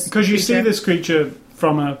as this. Because you see this creature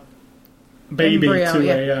from a baby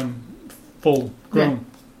to a full grown. Yeah.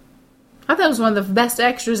 I thought it was one of the best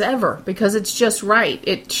extras ever because it's just right.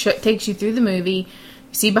 It takes you through the movie.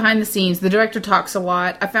 You see behind the scenes. The director talks a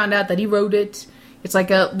lot. I found out that he wrote it. It's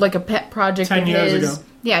like a pet project 10 of years his. ago.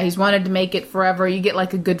 Yeah, he's wanted to make it forever. You get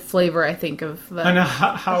like a good flavor, I think, of the, and the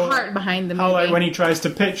heart behind the movie. How like when he tries to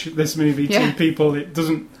pitch this movie to people, it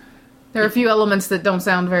doesn't... There are a few elements that don't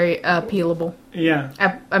sound very appealable. Yeah.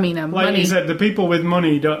 Like money. You said, the people with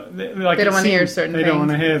money, they don't want to hear certain things. They don't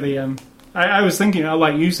want to hear the... I was thinking,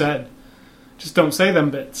 like you said, just don't say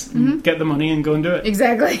them bits. And get the money and go and do it.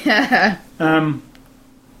 Exactly.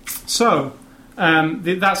 So,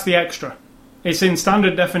 that's the extra. It's in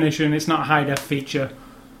standard definition. It's not a high-def feature.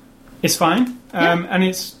 It's fine. And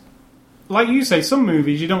it's, like you say, some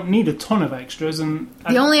movies, you don't need a ton of extras. And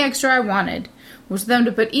the only extra I wanted was them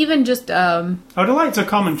to put even just... I would have liked a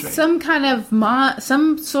commentary. Some kind of...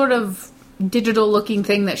 some sort of digital-looking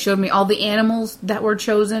thing that showed me all the animals that were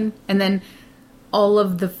chosen. And then all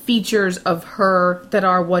of the features of her that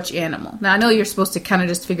are which animal. Now, I know you're supposed to kind of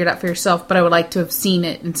just figure it out for yourself, but I would like to have seen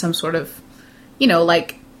it in some sort of,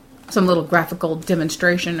 like some little graphical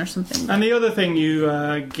demonstration or something. And the other thing you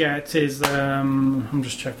get is, I'm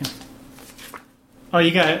just checking. Oh,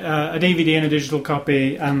 you get a DVD and a digital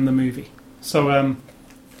copy and the movie. So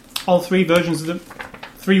all three versions of the...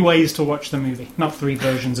 3 ways to watch the movie. Not 3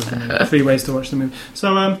 versions of the movie. 3 ways to watch the movie.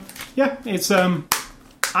 So, yeah, it's...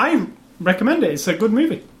 I recommend it. It's a good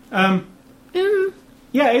movie.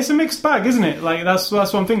 Yeah, it's a mixed bag, isn't it? Like that's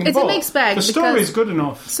what I'm thinking. It's a mixed bag. The story is good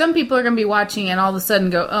enough. Some people are going to be watching and all of a sudden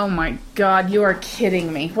go, "Oh my god, you are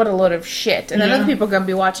kidding me! What a load of shit!" And then other people are going to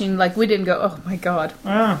be watching like we didn't go, "Oh my god,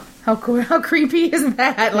 how creepy is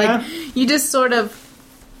that?" Like you just sort of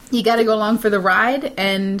you got to go along for the ride.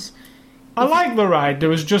 And I like the ride. There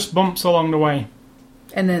was just bumps along the way.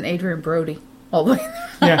 And then Adrian Brody all the way.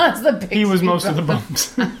 Yeah, he was most of the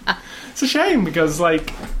bumps. It's a shame because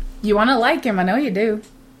like. You want to like him, I know you do.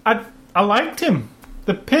 I liked him.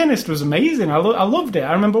 The Pianist was amazing. I loved it.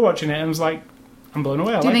 I remember watching it and was like, I'm blown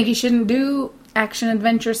away. Do you think he shouldn't do action,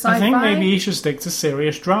 adventure, sci-fi? I think maybe he should stick to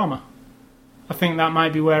serious drama. I think that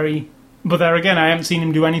might be where he... But there again, I haven't seen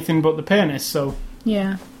him do anything but The Pianist, so...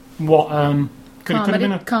 Yeah. What, could have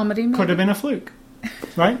been a... Comedy movie. Could have been a fluke.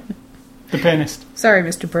 Right? The Pianist. Sorry,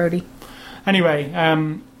 Mr. Brody. Anyway,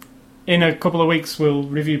 in a couple of weeks we'll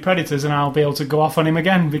review Predators and I'll be able to go off on him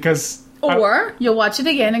again because... Or you'll watch it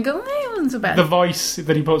again and go, it wasn't so bad. The voice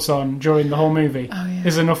that he puts on during the whole movie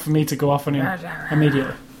is enough for me to go off on him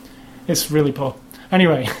immediately. It's really poor.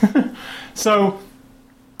 Anyway, so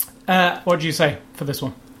what do you say for this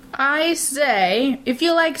one? I say, if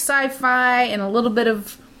you like sci-fi and a little bit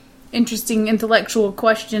of interesting intellectual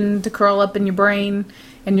question to curl up in your brain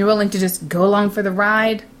and you're willing to just go along for the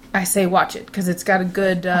ride... I say watch it, because it's got a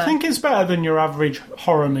good... I think it's better than your average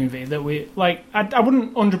horror movie that we... Like, I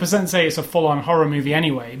wouldn't 100% say it's a full-on horror movie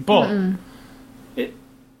anyway, but it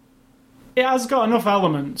has got enough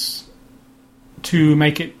elements to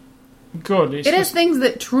make it good. It has things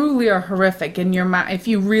that truly are horrific in your mind, if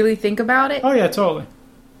you really think about it. Oh, yeah, totally.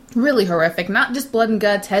 Really horrific. Not just blood and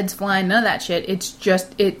guts, heads flying, none of that shit. It's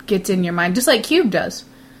just, it gets in your mind, just like Cube does.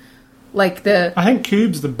 Like I think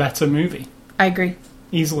Cube's the better movie, I agree.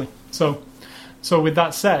 easily. So with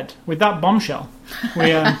that said, with that bombshell,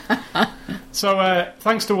 we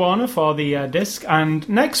thanks to Warner for the disc, and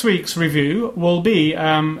next week's review will be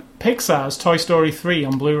Pixar's Toy Story 3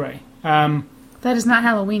 on Blu-ray. That is not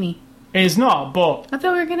Halloweeny. It is not, but I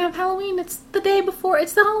thought we were gonna have Halloween. It's the day before.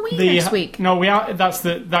 It's the Halloween next week. No, we are.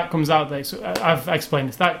 That comes out there. So I've explained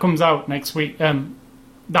this. That comes out next week.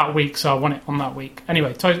 That week. So I want it on that week.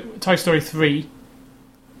 Anyway, Toy Story 3.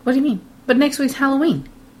 What do you mean? But next week's Halloween.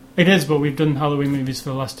 It is, but we've done Halloween movies for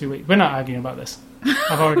the last 2 weeks. We're not arguing about this.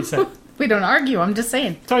 I've already said. We don't argue. I'm just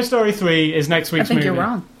saying. Toy Story 3 is next week's movie. I think you're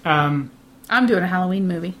wrong. I'm doing a Halloween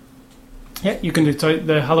movie. Yeah, you can do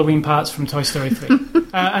the Halloween parts from Toy Story 3.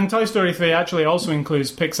 And Toy Story 3 actually also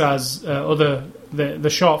includes Pixar's the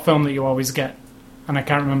short film that you always get. And I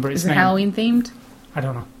can't remember its name. Is it Halloween themed? I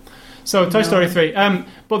don't know. So, Toy Story 3.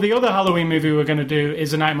 But the other Halloween movie we're going to do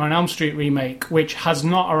is a Nightmare on Elm Street remake, which has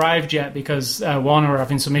not arrived yet because Warner are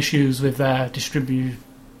having some issues with their distribution.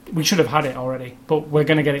 We should have had it already, but we're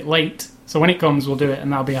going to get it late. So when it comes, we'll do it,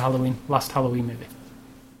 and that'll be a last Halloween movie.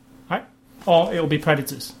 Right? Or it'll be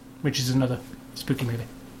Predators, which is another spooky movie.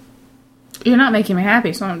 You're not making me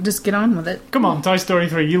happy, so I'll just get on with it. Come on, Toy Story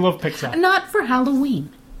 3. You love Pixar. Not for Halloween.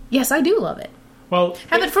 Yes, I do love it. Well,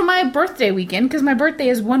 have it for my birthday weekend, because my birthday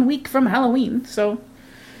is 1 week from Halloween, so...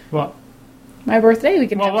 What? My birthday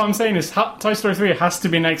weekend. Well, what I'm saying is Toy Story 3 has to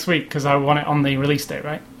be next week, because I want it on the release date,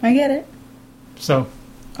 right? I get it. So...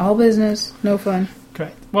 all business, no fun.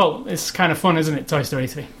 Correct. Well, it's kind of fun, isn't it, Toy Story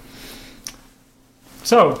 3?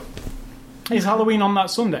 So, is Halloween on that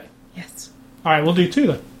Sunday? Yes. Alright, we'll do 2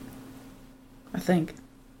 then. I think.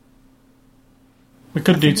 We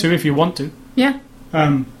could do 2 if you want to. Yeah.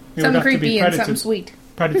 Something creepy and something sweet.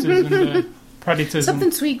 Predators and Predators.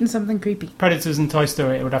 Something sweet and something creepy. Predators and Toy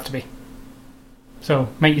Story. It would have to be. So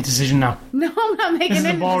make your decision now. No, I'm not making. This is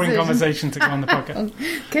any a boring decision. conversation to go on the podcast.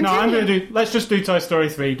 Continue. No, I'm going to do. Let's just do Toy Story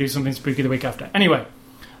 3. Do something spooky the week after. Anyway,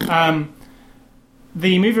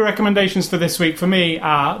 the movie recommendations for this week for me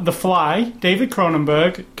are The Fly, David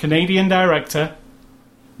Cronenberg, Canadian director.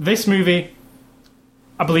 This movie,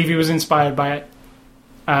 I believe he was inspired by it.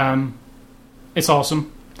 It's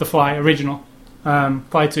awesome. The Fly, original.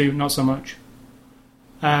 Fly 2, not so much.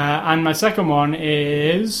 And my second one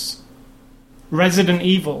is Resident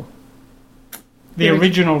Evil. The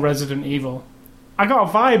original Resident Evil. I got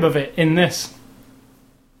a vibe of it in this.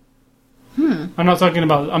 I'm talking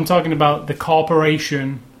about the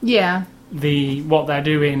corporation. Yeah. What they're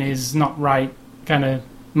doing is not right. Kind of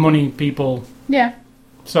money people. Yeah.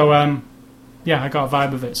 So, yeah, I got a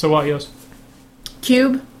vibe of it. So what are yours?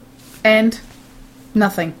 Cube and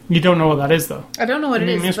nothing. You don't know what that is, though. I don't know what it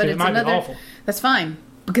is, but it it's might another... be awful. That's fine.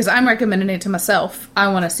 Because I'm recommending it to myself. I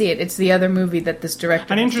want to see it. It's the other movie that this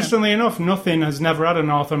director... And interestingly enough, Nothing has never had a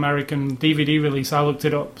North American DVD release. I looked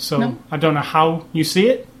it up, so no. I don't know how you see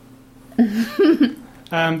it.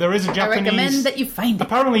 There is a Japanese... I recommend that you find it.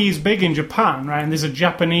 Apparently he's big in Japan, right? And there's a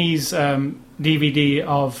Japanese DVD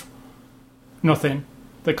of Nothing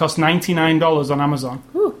that costs $99 on Amazon.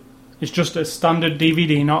 Ooh. It's just a standard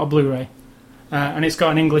DVD, not a Blu-ray. And it's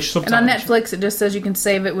got an English subtitle. And on Netflix, it just says you can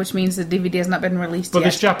save it, which means the DVD has not been released yet. But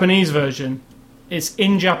this Japanese version, it's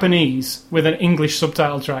in Japanese with an English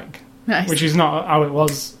subtitle track. Nice. Which is not how it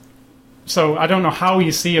was. So I don't know how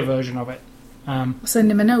you see a version of it. Send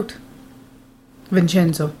him a note.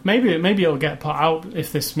 Vincenzo. Maybe it'll get put out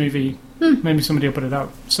if this movie... Maybe somebody will put it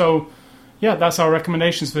out. So, yeah, that's our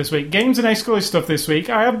recommendations for this week. Games and exclusive stuff this week.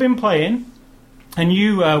 I have been playing, and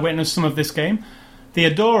you witnessed some of this game. The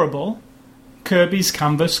adorable... Kirby's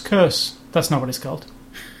Canvas Curse. That's not what it's called.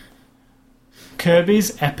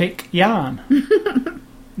 Kirby's Epic Yarn.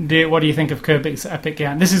 What do you think of Kirby's Epic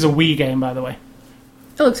Yarn? This is a Wii game, by the way.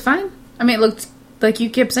 It looks fine. I mean, it looked like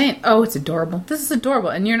you kept saying, oh, it's adorable. This is adorable.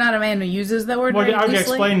 And you're not a man who uses that word very How do you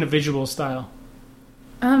loosely. explain the visual style?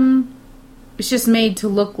 It's just made to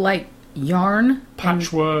look like yarn.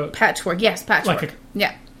 Patchwork. Patchwork, yes, patchwork.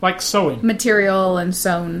 Like sewing. Material and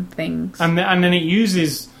sewn things. And then it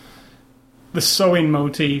uses... the sewing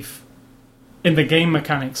motif in the game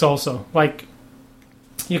mechanics also. Like,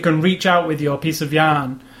 you can reach out with your piece of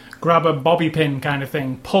yarn, grab a bobby pin kind of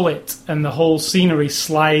thing, pull it, and the whole scenery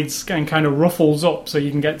slides and kind of ruffles up so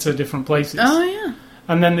you can get to different places. Oh, yeah.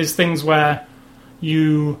 And then there's things where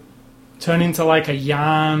you turn into like a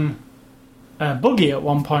yarn buggy at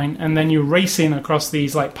one point, and then you're racing across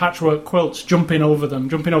these like patchwork quilts, jumping over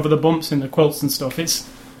the bumps in the quilts and stuff. It's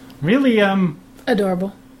really...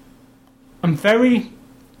 adorable.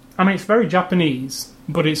 it's very Japanese,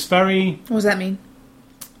 but it's very... What does that mean?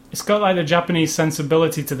 it's got like the Japanese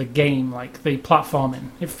sensibility to the game, like the platforming.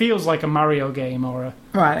 It feels like a Mario game or a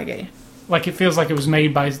Right, I get you. like it feels like it was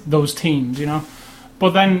made by those teams, you know.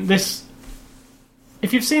 But then this,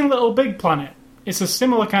 if you've seen Little Big Planet, it's a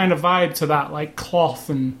similar kind of vibe to that, like cloth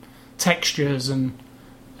and textures and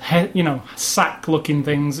sack-looking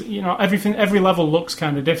things. You know, everything. Every level looks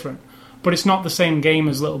kind of different, but it's not the same game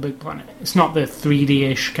as Little Big Planet. It's not the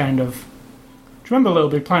 3D-ish kind of. Do you remember Little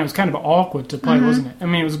Big Planet? It was kind of awkward to play, wasn't it? I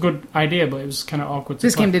mean, it was a good idea, but it was kind of awkward to play.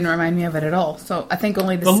 This game didn't remind me of it at all. So I think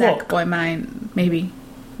only the Sackboy mine, maybe.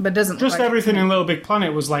 But it doesn't just look like everything it. in Little Big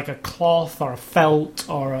Planet was like a cloth or a felt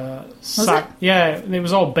or a sack. it? Yeah, it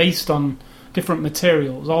was all based on different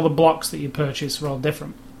materials. All the blocks that you purchased were all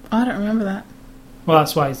different. Oh, I don't remember that. Well,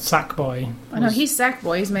 that's why Sackboy. I know he's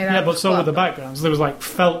Sackboy. He's made out. Yeah, of but so were cloth. the backgrounds. There was like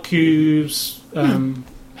felt cubes,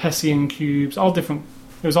 Hessian cubes, all different.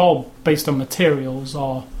 It was all based on materials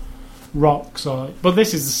or rocks, but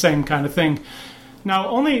this is the same kind of thing. Now,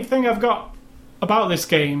 only thing I've got about this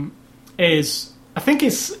game is I think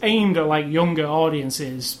it's aimed at like younger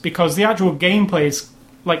audiences because the actual gameplay is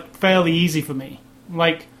like fairly easy for me.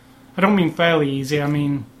 Like, I don't mean fairly easy. I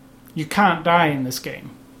mean you can't die in this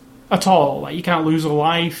game at all. Like, you can't lose a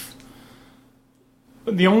life.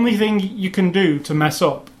 The only thing you can do to mess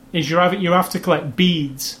up is you have to collect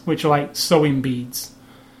beads, which are like sewing beads.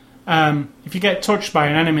 If you get touched by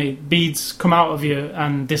an enemy, beads come out of you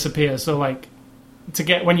and disappear. So, like,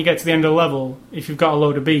 when you get to the end of the level, if you've got a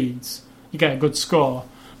load of beads, you get a good score.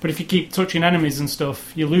 But if you keep touching enemies and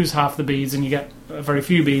stuff, you lose half the beads and you get very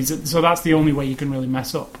few beads. So that's the only way you can really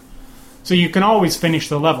mess up. So you can always finish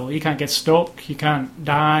the level. You can't get stuck. You can't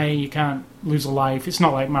die. You can't lose a life. It's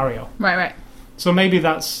not like Mario. Right. So maybe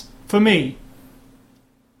that's, for me,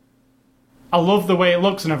 I love the way it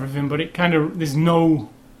looks and everything, but it kind of, there's no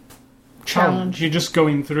challenge. You're just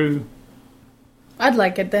going through. I'd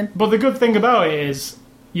like it then. But the good thing about it is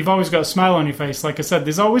you've always got a smile on your face. Like I said,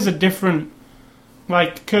 there's always a different,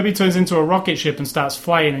 like Kirby turns into a rocket ship and starts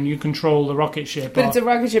flying and you control the rocket ship. But it's a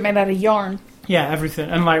rocket ship made out of yarn. Yeah, everything.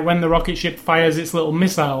 And like when the rocket ship fires its little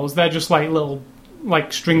missiles, they're just like little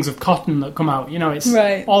like strings of cotton that come out. You know, it's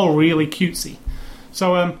all really cutesy.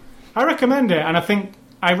 So I recommend it, and I think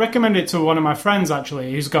I recommend it to one of my friends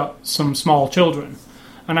actually who's got some small children.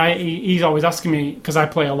 And he's always asking me, because I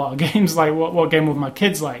play a lot of games, like what game would my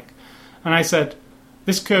kids like? And I said,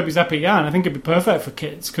 this Kirby's Epic Yarn, I think it'd be perfect for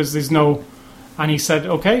kids because there's no. And he said,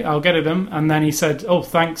 okay, I'll get it him. And then he said, oh,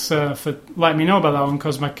 thanks for letting me know about that one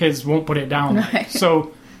because my kids won't put it down. Right.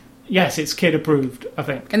 So, yes, it's kid approved, I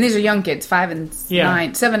think. And these are young kids, 7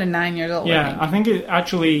 and 9 years old. Yeah, I think it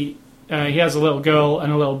actually, he has a little girl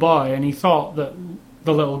and a little boy, and he thought that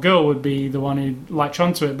the little girl would be the one who'd latch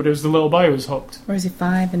onto it, but it was the little boy who was hooked. Or is he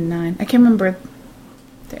 5 and 9? I can't remember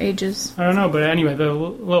the ages. I don't know, but anyway, the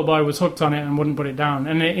little boy was hooked on it and wouldn't put it down.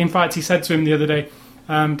 And in fact, he said to him the other day,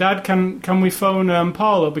 Dad, can we phone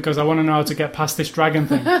Paul up because I want to know how to get past this dragon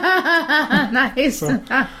thing. Nice.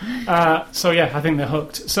 So yeah, I think they're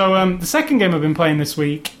hooked. So the second game I've been playing this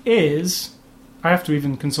week is, I have to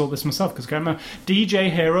even consult this myself because I can't remember, DJ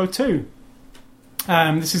Hero 2.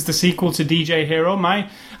 This is the sequel to DJ Hero, my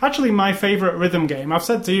favourite rhythm game. I've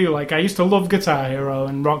said to you, like, I used to love Guitar Hero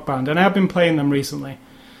and Rock Band, and I have been playing them recently.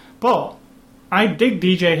 But I dig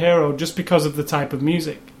DJ Hero just because of the type of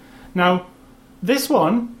music. Now, this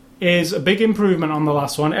one is a big improvement on the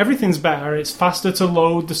last one. Everything's better. It's faster to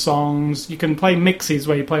load the songs. You can play mixes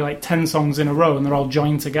where you play like 10 songs in a row and they're all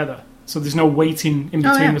joined together. So there's no waiting in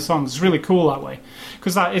between the songs. It's really cool that way.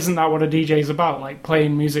 Because isn't that what a DJ is about? Like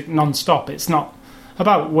playing music non-stop. It's not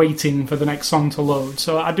about waiting for the next song to load.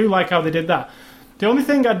 So I do like how they did that. The only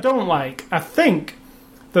thing I don't like, I think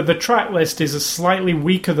that the track list is slightly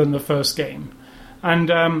weaker than the first game.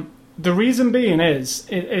 And the reason being is,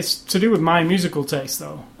 it's to do with my musical taste,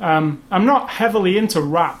 though. I'm not heavily into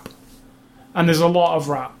rap, and there's a lot of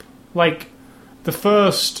rap. Like, the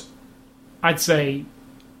first, I'd say,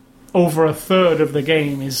 over a third of the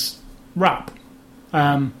game is rap.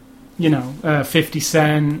 50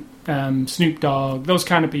 Cent, Snoop Dogg, those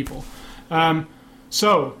kind of people.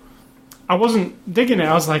 So, I wasn't digging it.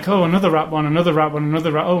 I was like, oh, another rap one,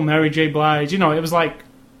 oh, Mary J. Blige. You know, it was like...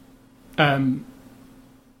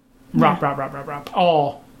 Rap.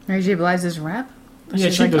 Or Mary J. Blige's rap? Yeah,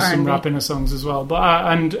 she does some rap in her songs as well.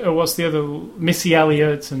 But what's the other? Missy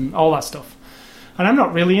Elliott and all that stuff. And I'm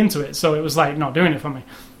not really into it, so it was like not doing it for me.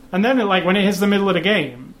 And then when it hits the middle of the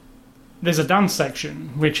game, there's a dance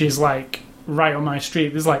section which is like right on my street.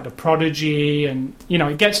 There's like the Prodigy, and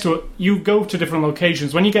it gets to you go to different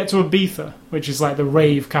locations. When you get to Ibiza, which is like the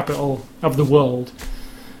rave capital of the world,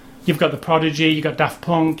 You've got the Prodigy, you've got Daft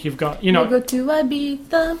Punk, you've got, you know... We go to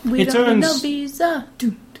Ibiza, we don't need no visa.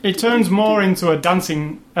 It turns more into a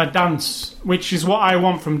dance, which is what I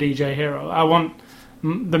want from DJ Hero. I want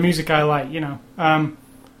the music I like, you know. And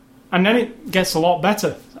then it gets a lot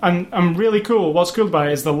better. And really cool. What's cool about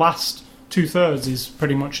it is the last 2/3 is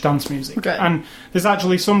pretty much dance music. Okay. And there's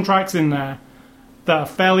actually some tracks in there that are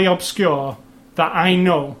fairly obscure that I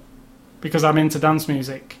know because I'm into dance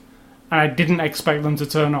music. And I didn't expect them to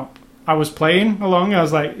turn up. I was playing along. I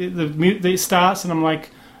was like, it starts and I'm like,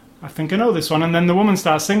 I think I know this one. And then the woman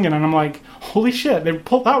starts singing and I'm like, holy shit, they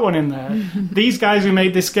put that one in there. These guys who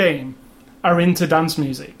made this game are into dance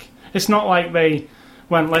music. It's not like they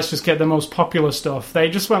went, let's just get the most popular stuff. They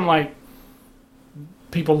just went like,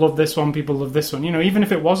 people love this one, people love this one. You know, even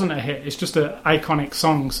if it wasn't a hit, it's just an iconic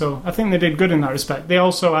song. So I think they did good in that respect. They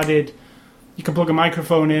also added, you can plug a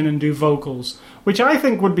microphone in and do vocals, which I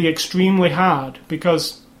think would be extremely hard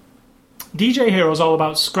because DJ Hero is all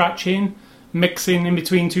about scratching, mixing in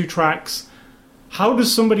between two tracks. How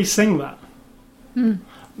does somebody sing that?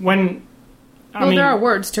 When I mean, there are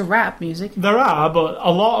words to rap music. There are, but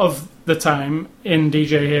a lot of the time in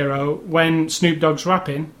DJ Hero, when Snoop Dogg's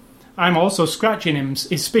rapping, I'm also scratching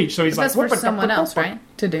his speech. So he's but like, that's for someone else, right?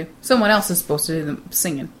 To do. Someone else is supposed to do the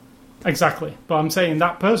singing. Exactly. But I'm saying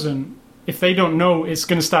that person, if they don't know it's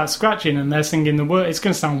going to start scratching and they're singing the word, it's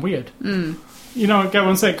going to sound weird. You know, get what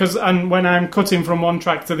I'm saying? And when I'm cutting from one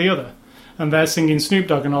track to the other, and they're singing Snoop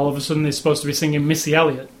Dogg, and all of a sudden they're supposed to be singing Missy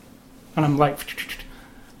Elliott, and I'm like,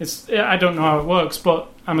 I don't know how it works, but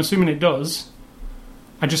I'm assuming it does.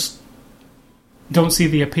 I just don't see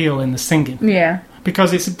the appeal in the singing. Yeah.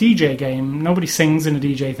 Because it's a DJ game. Nobody sings in a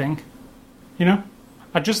DJ thing. You know?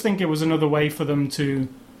 I just think it was another way for them to,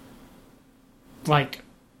 like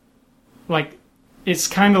it's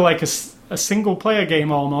kind of like a single-player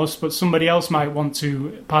game almost, but somebody else might want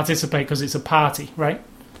to participate because it's a party, right?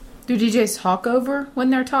 Do DJs talk over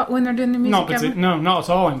when they're doing the music? No, not at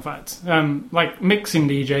all. In fact, like mixing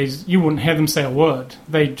DJs, you wouldn't hear them say a word.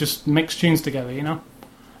 They just mix tunes together, you know,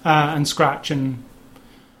 and scratch and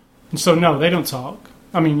so no, they don't talk.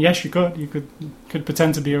 I mean, yes, you could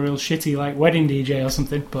pretend to be a real shitty like wedding DJ or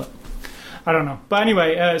something, but I don't know. But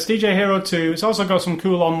anyway, it's DJ Hero 2. It's also got some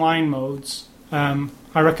cool online modes.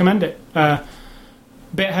 I recommend it.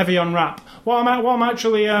 Bit heavy on rap. What I'm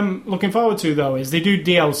actually looking forward to, though, is they do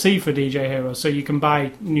DLC for DJ Hero, so you can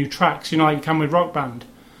buy new tracks, you know, like you can with Rock Band.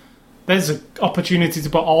 There's an opportunity to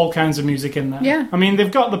put all kinds of music in there. Yeah. I mean,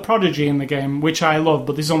 they've got the Prodigy in the game, which I love,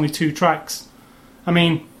 but there's only 2 tracks. I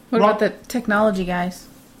mean... What about the technology guys?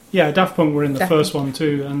 Yeah, Daft Punk were in the first one,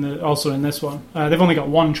 too, and also in this one. They've only got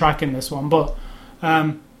 1 track in this one, but...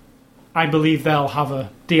 I believe they'll have a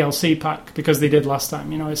DLC pack because they did last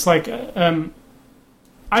time. You know, it's like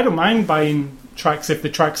I don't mind buying tracks if the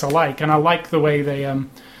tracks I like, and I like the way they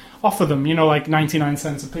offer them. You know, like 99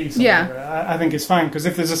 cents a piece. Yeah, I think it's fine because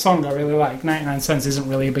if there's a song I really like, 99 cents isn't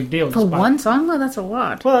really a big deal. For one song, well, that's a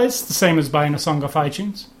lot. Well, it's the same as buying a song off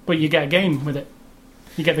iTunes, but you get a game with it.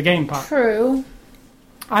 You get the game pack. True.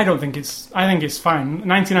 I think it's fine.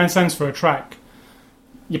 99 cents for a track.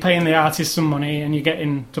 You're paying the artist some money and you're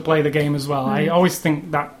getting to play the game as well. I always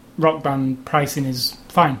think that Rock Band pricing is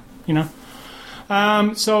fine, you know.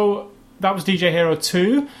 So that was DJ Hero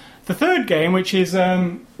 2. The third game, which is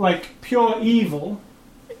like pure evil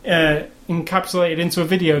encapsulated into a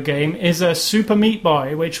video game, is Super Meat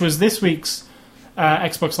Boy, which was this week's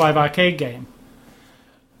Xbox Live Arcade game.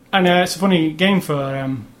 And it's a funny game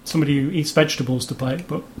for somebody who eats vegetables to play,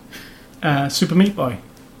 but Super Meat Boy.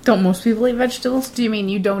 Don't most people eat vegetables? Do you mean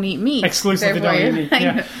you don't eat meat? Exclusively don't eat meat,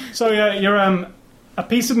 yeah. So you're a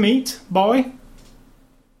piece of meat boy.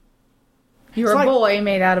 You're a boy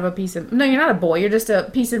made out of a piece of... No, you're not a boy. You're just a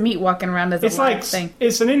piece of meat walking around as a live thing.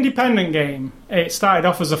 It's an independent game. It started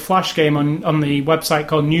off as a Flash game on the website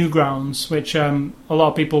called Newgrounds, which a lot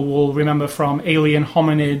of people will remember from Alien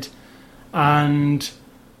Hominid and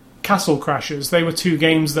Castle Crashers. They were 2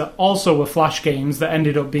 games that also were Flash games that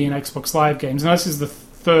ended up being Xbox Live games. And this is the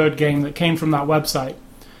third game that came from that website.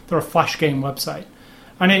 They're a Flash game website.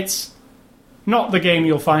 And it's not the game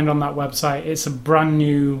you'll find on that website. It's a brand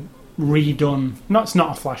new, redone... No, it's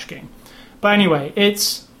not a Flash game. But anyway,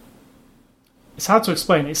 it's hard to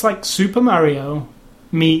explain. It's like Super Mario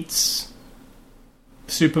meets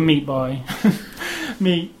Super Meat Boy.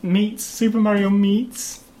 meets Super Mario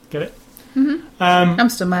meets... Get it? Mm-hmm. I'm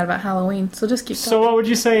still mad about Halloween, so just keep talking. So what would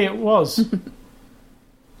you say it was?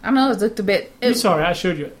 I don't know, it looked a bit... Sorry, I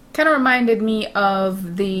showed you it. Kind of reminded me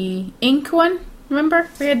of the ink one, remember?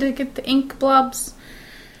 We had to get the ink blobs.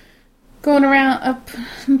 going around up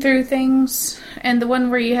and through things, and the one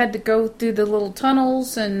where you had to go through the little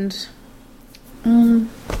tunnels and.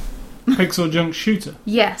 Pixel Junk Shooter.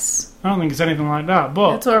 Yes. I don't think it's anything like that,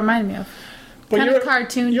 but That's what it reminded me of. Kind of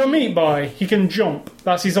cartoon. Your Meat Boy, he can jump.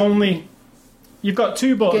 That's his only. You've got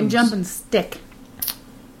two buttons. You can jump and stick.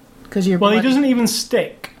 Because you're. Well, he doesn't even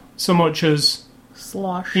stick so much as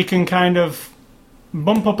slosh. he can kind of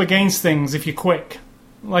bump up against things if you're quick.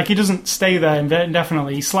 Like, he doesn't stay there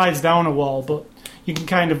indefinitely. He slides down a wall, but you can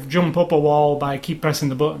kind of jump up a wall by keep pressing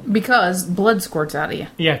the button. Because blood squirts out of you.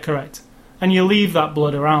 Yeah, correct. And you leave that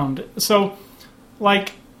blood around. So,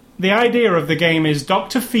 like, the idea of the game is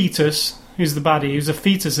Dr. Fetus, who's the baddie, who's a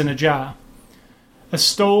fetus in a jar, has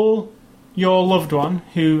stole your loved one,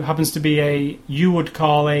 who happens to be you would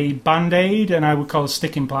call a Band-Aid, and I would call a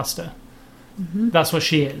sticking plaster. Mm-hmm. That's what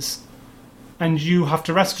she is. And you have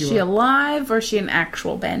to rescue her. Is she alive, or is she an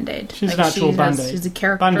actual Band-Aid? She's an actual Band-Aid. She's a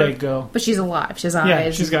character. Band-Aid girl. But she's alive. She has eyes. Yeah,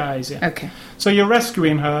 she's got eyes, yeah. Okay. So you're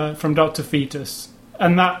rescuing her from Dr. Fetus.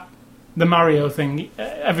 And the Mario thing,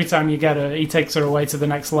 every time you get her, he takes her away to the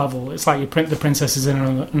next level. It's like the princess is in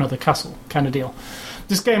another castle kind of deal.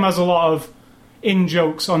 This game has a lot of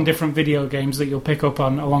in-jokes on different video games that you'll pick up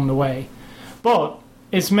on along the way. But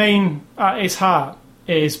its heart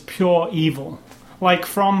is pure evil. Like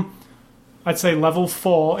from, I'd say, level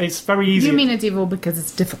 4, it's very easy. You mean it's evil because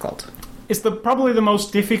it's difficult? It's probably the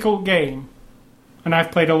most difficult game, and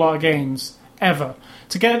I've played a lot of games, ever.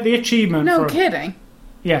 To get the achievement No kidding.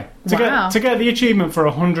 Yeah. To get the achievement for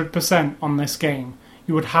 100% on this game,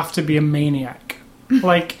 you would have to be a maniac.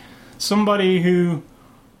 Like, somebody who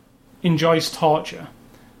enjoys torture.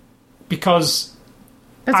 Because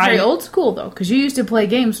That's very old school, though, because you used to play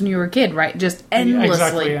games when you were a kid, right? Just endlessly.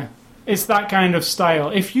 Exactly, yeah. It's that kind of style.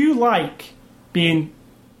 If you like being...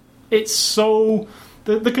 It's so...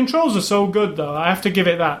 The controls are so good, though. I have to give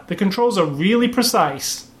it that. The controls are really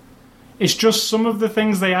precise. It's just some of the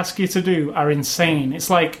things they ask you to do are insane.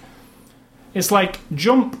 It's like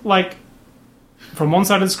jump like from one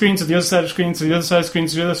side of the screen to the other side of the screen to the other side of the screen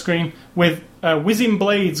to the other screen with whizzing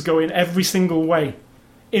blades going every single way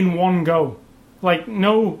in one go. Like,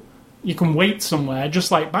 no, you can wait somewhere.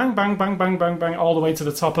 Just like bang, bang, bang, bang, bang, bang, all the way to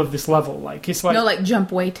the top of this level. Like, it's like no, like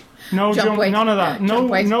jump, wait. No jump, wait. none of that. No,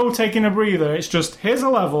 Jump, wait. no taking a breather. It's just here's a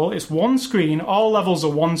level. It's one screen. All levels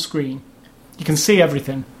are one screen. You can see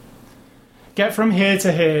everything. Get from here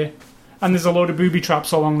to here, and there's a load of booby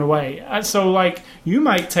traps along the way. So, like, you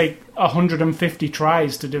might take 150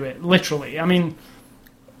 tries to do it, literally. I mean,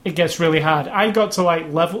 it gets really hard. I got to, like,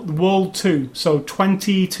 World 2, so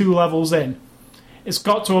 22 levels in. It's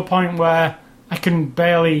got to a point where I can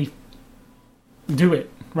barely do it,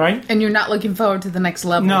 right? And you're not looking forward to the next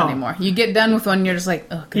level anymore. You get done with one, and you're just like,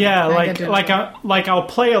 oh, God. Yeah, I'll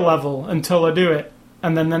play a level until I do it,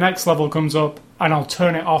 and then the next level comes up, and I'll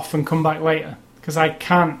turn it off and come back later because I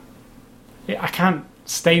can't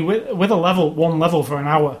stay with one level for an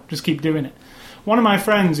hour. Just keep doing it. One of my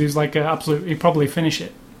friends who's like he'd probably finish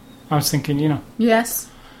it. I was thinking, yes,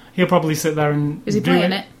 he'll probably sit there and is he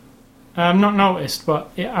playing it? I've not noticed, but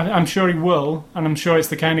I'm sure he will, and I'm sure it's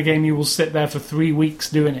the kind of game you will sit there for 3 weeks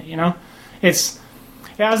doing it. It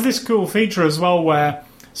has this cool feature as well where,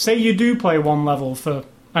 say you do play one level for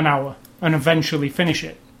an hour and eventually finish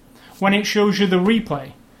it. When it shows you the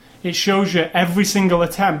replay, it shows you every single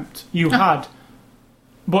attempt you had,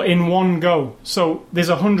 but in one go. So there's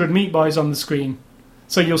 100 Meat Boys on the screen.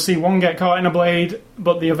 So you'll see one get caught in a blade,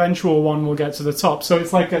 but the eventual one will get to the top. So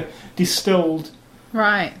it's like a distilled...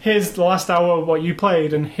 Right. Here's the last hour of what you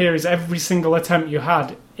played, and here is every single attempt you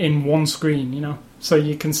had in one screen, So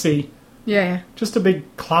you can see... Yeah. Just a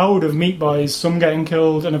big cloud of Meat Boys, some getting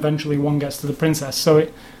killed, and eventually one gets to the princess. So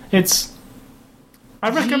it's... I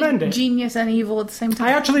recommend it. Genius and evil at the same time.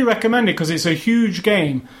 I actually recommend it because it's a huge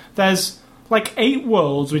game. There's like 8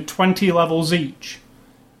 worlds with 20 levels each.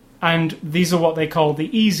 And these are what they call the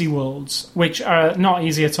easy worlds, which are not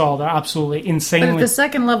easy at all. They're absolutely insanely... But the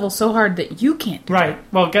second level's so hard that you can't do Right.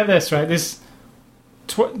 Well, get this, right? There's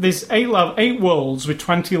 8 worlds with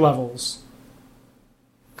 20 levels.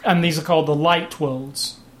 And these are called the light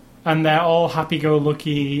worlds. And they're all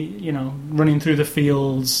happy-go-lucky, running through the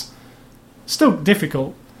fields... Still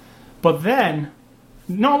difficult, but then,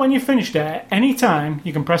 not when you've finished it, at any time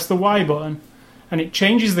you can press the Y button and it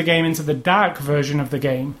changes the game into the dark version of the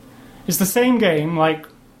game. It's the same game, like,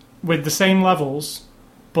 with the same levels,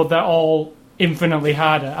 but they're all infinitely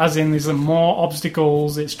harder, as in there's more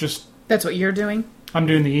obstacles, it's just... That's what you're doing? I'm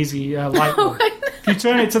doing the easy light one. If you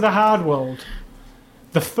turn it to the hard world,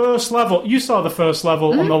 the first level, you saw the first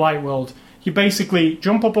level on the light world, you basically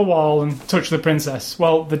jump up a wall and touch the princess.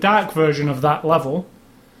 Well, the dark version of that level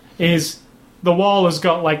is the wall has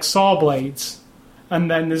got like saw blades, and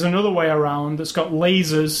then there's another way around that's got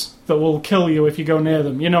lasers that will kill you if you go near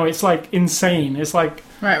them. You know, it's like insane. It's like...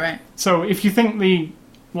 Right. So if you think the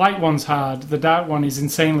light one's hard, the dark one is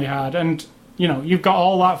insanely hard, and, you know, you've got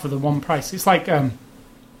all that for the one price. It's like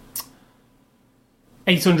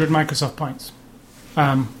 800 Microsoft points,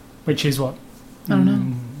 which is what? I don't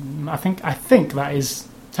know. I think that is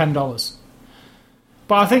 $10.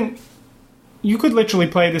 But I think you could literally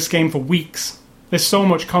play this game for weeks. There's so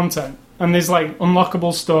much content, and there's like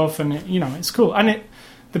unlockable stuff, and it's cool. And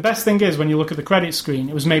the best thing is when you look at the credit screen,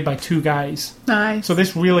 it was made by 2 guys. Nice. So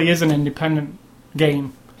this really is an independent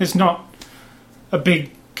game. It's not a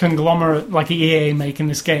big conglomerate like EA making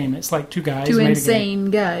this game. It's like 2 guys. 2 made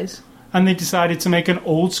insane guys. And they decided to make an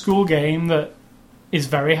old school game that is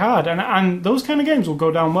very hard. And those kind of games will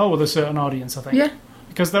go down well with a certain audience, I think. Yeah.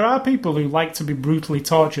 Because there are people who like to be brutally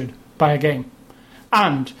tortured by a game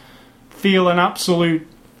and feel an absolute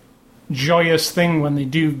joyous thing when they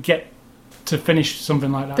do get to finish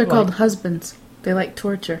something like that. They're called husbands. They like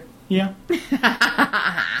torture. Yeah.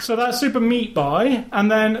 So that's Super Meat Boy.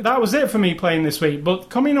 And then that was it for me playing this week. But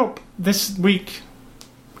coming up this week...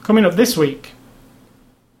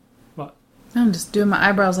 What? I'm just doing my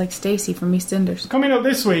eyebrows like Stacy from EastEnders. Coming up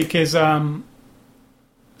this week is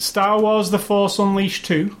Star Wars The Force Unleashed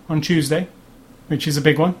 2 on Tuesday, which is a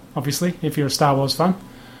big one, obviously, if you're a Star Wars fan.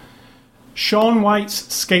 Shaun White's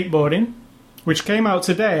Skateboarding, which came out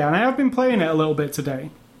today, and I have been playing it a little bit today.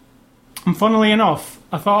 And funnily enough,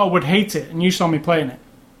 I thought I would hate it, and you saw me playing it.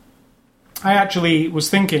 I actually was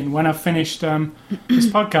thinking, when I finished this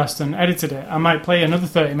podcast and edited it, I might play another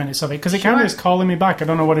 30 minutes of it, because it kind of is calling me back. I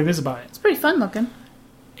don't know what it is about it. It's pretty fun looking.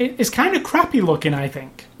 It's kind of crappy looking, I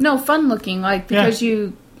think. No, fun looking, like, because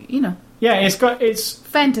you know. Yeah, it's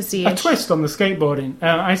fantasy-ish. A twist on the skateboarding.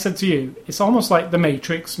 I said to you, it's almost like The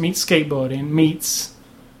Matrix meets skateboarding meets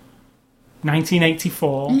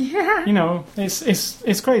 1984. Yeah. You know,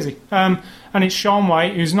 it's crazy. And it's Shaun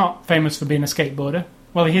White, who's not famous for being a skateboarder.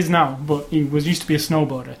 Well, he is now, but he used to be a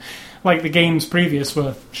snowboarder. Like the games previous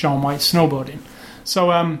were Shaun White snowboarding.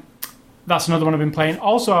 So that's another one I've been playing.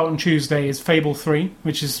 Also out on Tuesday is Fable 3,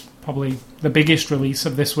 which is probably the biggest release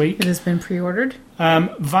of this week. It has been pre-ordered.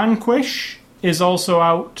 Vanquish is also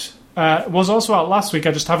out. Was also out last week.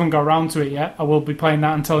 I just haven't got around to it yet. I will be playing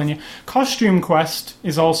that and telling you. Costume Quest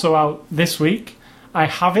is also out this week. I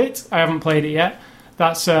have it. I haven't played it yet.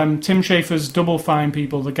 That's Tim Schafer's Double Fine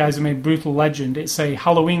people, the guys who made Brutal Legend. It's a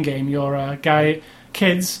Halloween game. You're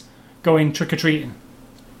kids going trick-or-treating,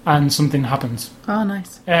 and something happens. Oh,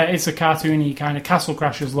 nice. It's a cartoony kind of Castle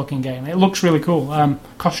Crashers looking game. It looks really cool.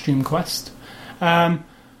 Costume Quest. And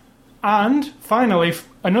finally,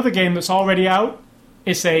 another game that's already out.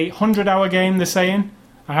 It's a 100-hour game, they're saying.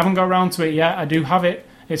 I haven't got around to it yet. I do have it.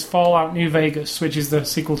 It's Fallout New Vegas, which is the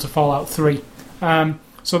sequel to Fallout 3.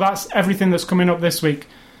 So that's everything that's coming up this week.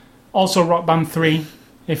 Also, Rock Band 3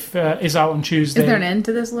 is out on Tuesday. Is there an end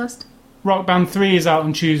to this list? Rock Band 3 is out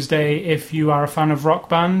on Tuesday if you are a fan of Rock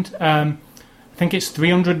Band. I think it's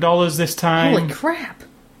 $300 this time. Holy crap.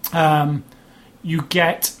 You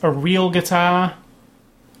get a real guitar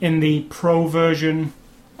in the Pro version.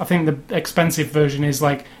 I think the expensive version is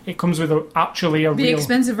like, it comes with actually a real... The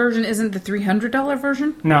expensive version isn't the $300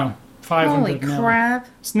 version? No, $500. Holy crap.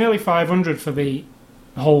 It's nearly $500 for the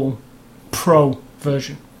whole Pro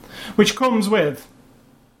version, which comes with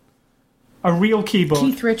a real keyboard.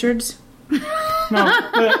 Keith Richards.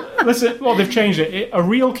 No, listen. Well, they've changed it. A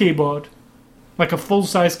real keyboard, like a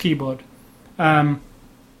full-size keyboard, a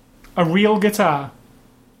real guitar,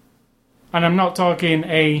 and I'm not talking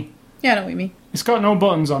a... Yeah, I know what you mean. It's got no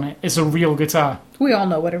buttons on it. It's a real guitar. We all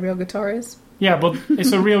know what a real guitar is. Yeah, but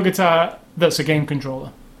it's a real guitar that's a game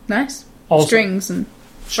controller. Nice. Also, strings and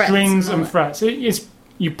frets. It's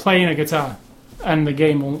you playing a guitar, and the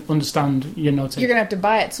game will understand your notes. You're gonna have to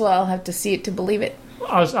buy it, so I'll have to see it to believe it.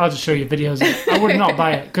 I'll just show you videos of it. I would not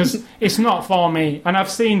buy it because it's not for me. And I've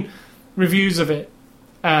seen reviews of it.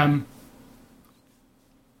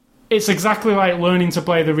 It's exactly like learning to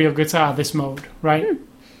play the real guitar, this mode, right?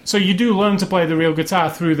 So you do learn to play the real guitar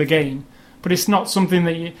through the game, but it's not something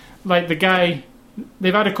that you... Like the guy...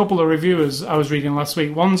 They've had a couple of reviewers I was reading last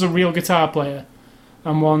week. One's a real guitar player,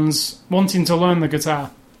 and one's wanting to learn the guitar.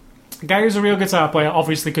 The guy who's a real guitar player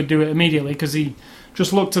obviously could do it immediately because he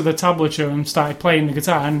just looked at the tablature and started playing the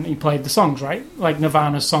guitar, and he played the songs, right? Like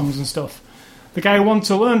Nirvana's songs and stuff. The guy who wanted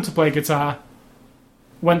to learn to play guitar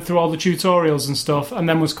went through all the tutorials and stuff, and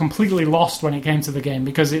then was completely lost when it came to the game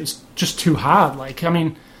because it was just too hard. Like, I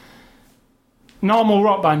mean... Normal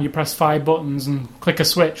Rock Band, you press 5 buttons and click a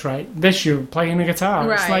switch, right? This, you're playing a guitar.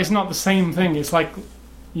 Right. It's not the same thing. It's like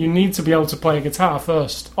you need to be able to play a guitar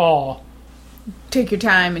first, or Take your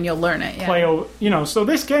time and you'll learn it. Yeah. play. So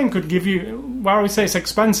this game could give you. While we say it's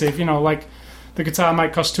expensive, like the guitar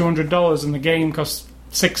might cost $200 and the game costs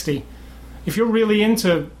 $60. If you're really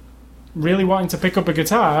wanting to pick up a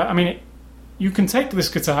guitar, I mean, you can take this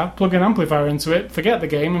guitar, plug an amplifier into it, forget the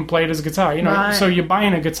game, and play it as a guitar. Right. So you're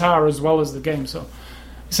buying a guitar as well as the game. So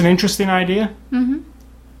it's an interesting idea. Mm-hmm.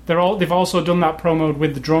 They've also done that promo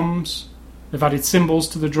with the drums. They've added cymbals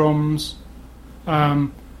to the drums.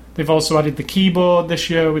 They've also added the keyboard this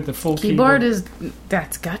year with the full keyboard.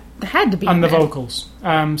 Had to be. And the there. vocals.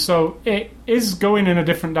 So it is going in a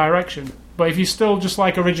different direction. But if you still just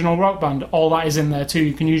like original Rock Band, all that is in there too.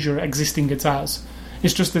 You can use your existing guitars.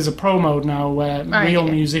 It's just there's a pro mode now where real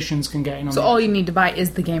musicians can get in on it. So all you need to buy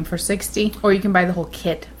is the game for $60, or you can buy the whole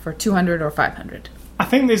kit for $200 or $500. I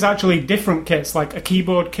think there's actually different kits, like a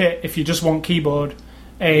keyboard kit if you just want keyboard,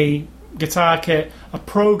 a guitar kit, a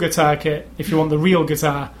pro guitar kit if you want the real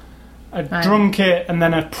guitar, a drum kit, and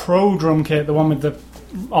then a pro drum kit, the one with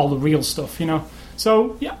all the real stuff,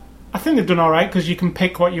 So, yeah, I think they've done all right because you can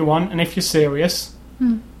pick what you want, and if you're serious,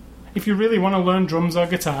 if you really want to learn drums or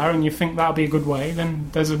guitar and you think that'll be a good way, then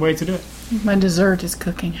there's a way to do it. My dessert is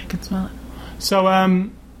cooking. I can smell it. So,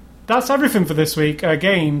 that's everything for this week.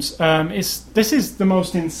 Games. This is the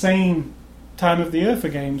most insane time of the year for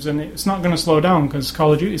games, and it's not going to slow down because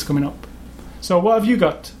Call of Duty is coming up. So what have you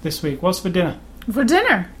got this week? What's for dinner? For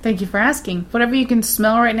dinner, thank you for asking. Whatever you can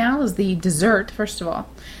smell right now is the dessert, first of all.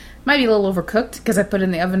 Might be a little overcooked because I put it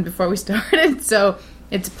in the oven before we started. So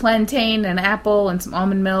it's plantain and apple and some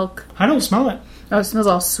almond milk. I don't smell it. Oh, it smells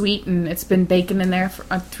all sweet, and it's been baking in there for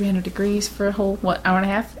 300 degrees for a whole, hour and a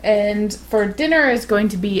half. And for dinner is going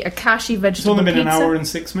to be a kashi vegetable pizza. It's only been an hour and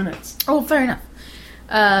 6 minutes. Oh, fair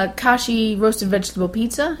enough. Kashi roasted vegetable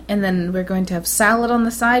pizza, and then we're going to have salad on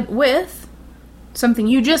the side with something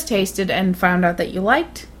you just tasted and found out that you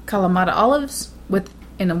liked, Kalamata olives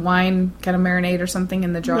in a wine kind of marinade or something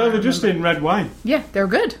in the jar. No, they're just in red wine. Yeah, they're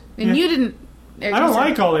good. And you didn't... I don't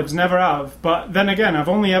like olives, never have. But then again, I've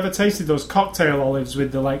only ever tasted those cocktail olives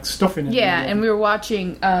with the stuff in it. Yeah, and we were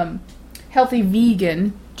watching healthy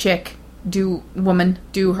vegan woman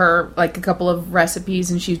do her a couple of recipes,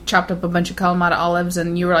 and she chopped up a bunch of Kalamata olives,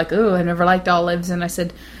 and you were like, "Oh, I never liked olives," and I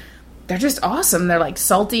said, "They're just awesome. They're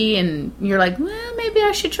salty," and you're like, "Well, maybe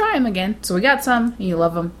I should try them again." So we got some. And you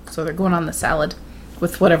love them, so they're going on the salad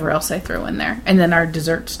with whatever else I throw in there, and then our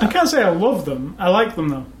dessert stuff. I can't say I love them. I like them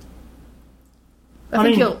though. I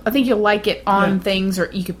think you'll like it on things, or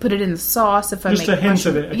you could put it in the sauce if I just make a hint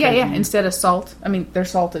of it. Yeah, instead of salt. I mean, they're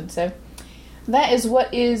salted, so that is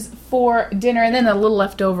what is for dinner. And then a little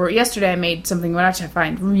leftover. Yesterday I made something which I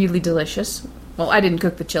find really delicious. Well, I didn't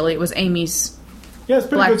cook the chili. It was Amy's it's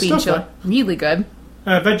pretty black good bean stuff, chili. Really good.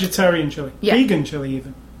 Vegetarian chili. Yeah. Vegan chili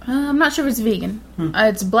even. I'm not sure if it's vegan.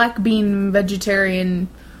 It's black bean vegetarian.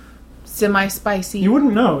 Semi-spicy. You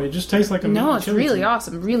wouldn't know. It just tastes like a No, meat it's chili really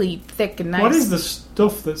awesome. Really thick and nice. What is the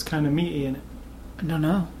stuff that's kind of meaty in it? I don't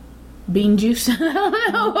know. Bean juice? I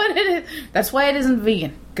don't know what it is. That's why it isn't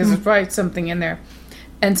vegan. Because there's probably something in there.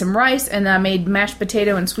 And some rice, and I made mashed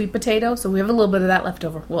potato and sweet potato. So we have a little bit of that left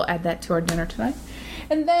over. We'll add that to our dinner tonight.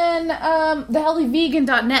 And then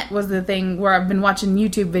thehealthyvegan.net was the thing where I've been watching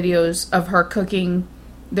YouTube videos of her cooking.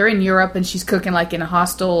 They're in Europe, and she's cooking in a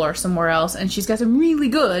hostel or somewhere else. And she's got some really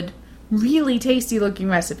good, really tasty looking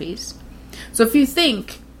recipes. So if you've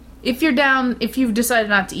decided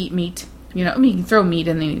not to eat meat, you can throw meat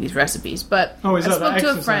in any of these recipes. But I spoke to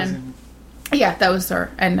a friend. Yeah, that was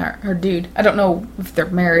her and her dude. I don't know if they're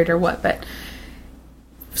married or what, but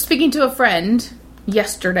speaking to a friend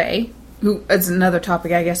yesterday, who is another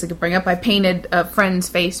topic I guess I could bring up. I painted a friend's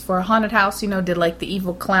face for a haunted house, did the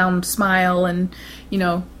evil clown smile, and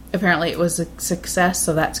apparently it was a success,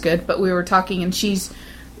 so that's good. But we were talking, and she's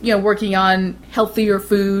working on healthier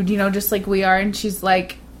food, just like we are. And she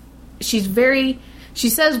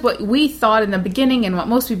says what we thought in the beginning and what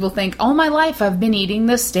most people think. All my life I've been eating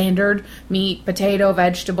the standard meat, potato,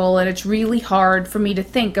 vegetable, and it's really hard for me to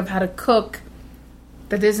think of how to cook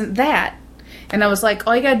that isn't that. And I was like,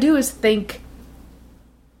 all you gotta do is think,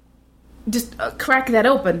 just crack that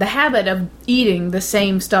open. The habit of eating the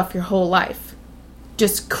same stuff your whole life.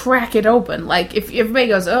 Just crack it open. If everybody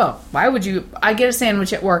goes, oh, why would you... I get a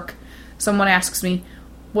sandwich at work. Someone asks me,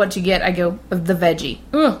 what'd you get? I go, the veggie.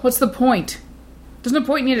 Ugh, what's the point? There's no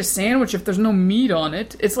point in eating a sandwich if there's no meat on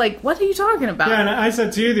it. It's what are you talking about? Yeah, and I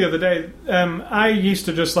said to you the other day, I used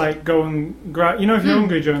to just go and grab... if you're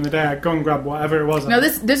hungry during the day, I'd go and grab whatever it was. No,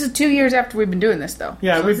 this is 2 years after we've been doing this, though.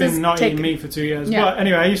 Yeah, so we've been not eating meat for 2 years. Yeah. But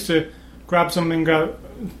anyway, I used to grab something, grab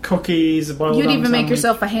cookies, boiled You'd even sandwich. make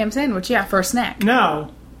yourself a ham sandwich, for a snack.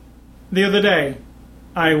 Now, the other day,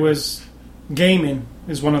 I was gaming,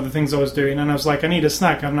 is one of the things I was doing, and I was like, I need a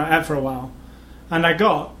snack, I've not had for a while. And I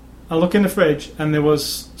look in the fridge, and there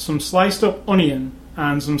was some sliced up onion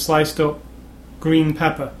and some sliced up green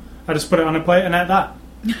pepper. I just put it on a plate and ate that.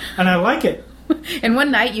 And I like it. And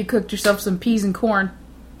one night you cooked yourself some peas and corn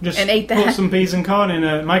Just and ate that. put some peas and corn in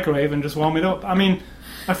a microwave and just warm it up. I mean,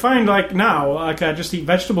 I find like now, like I just eat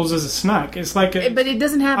vegetables as a snack. It's like... But it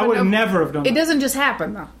doesn't happen. I would never have done It that. doesn't just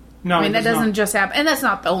happen, though. No, I mean, that doesn't not. just happen. And that's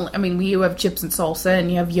not the only... I mean, you have chips and salsa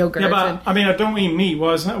and you have yogurt. Yeah, but and, I mean, I don't eat meat.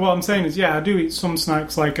 What I'm saying is, yeah, I do eat some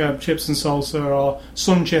snacks like chips and salsa or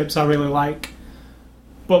Sun Chips I really like.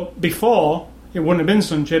 But before, it wouldn't have been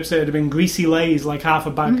Sun Chips. It would have been Greasy Lays, like half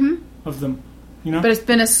a bag of them. You know? But it's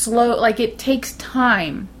been a slow... Like, it takes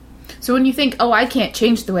time. So when you think, oh, I can't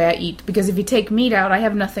change the way I eat because if you take meat out, I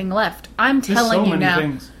have nothing left. I'm There's telling so you many now.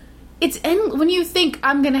 things. When you think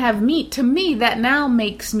I'm going to have meat, to me, that now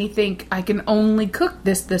makes me think I can only cook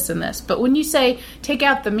this, this, and this. But when you say, take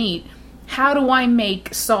out the meat, how do I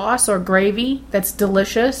make sauce or gravy that's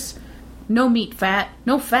delicious? No meat fat,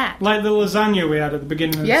 no fat. Like the lasagna we had at the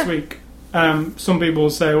beginning of this week. Some people will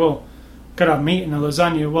say, well, could have meat in a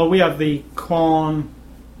lasagna. Well, we have the corn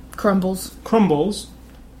crumbles.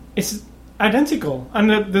 It's identical. And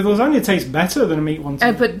the lasagna tastes better than a meat one.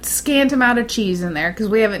 I put scant amount of cheese in there because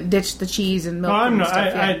we haven't ditched the cheese and milk and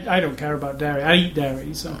stuff yet. I don't care about dairy. I eat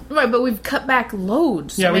dairy, so... Right, but we've cut back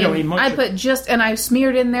loads. Yeah, we don't eat much. I put and I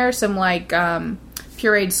smeared in there some, like,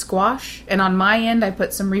 pureed squash. And on my end, I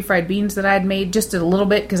put some refried beans that I had made just a little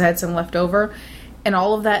bit because I had some left over. And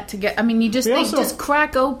all of that together. I mean, you just just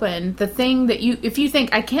crack open the thing that if you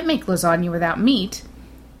think, I can't make lasagna without meat,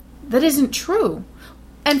 that isn't true.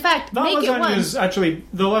 In fact, that make it lasagna once. is actually...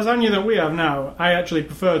 The lasagna that we have now, I actually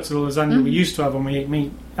prefer to the lasagna we used to have when we ate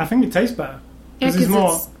meat. I think it tastes better. Yeah, because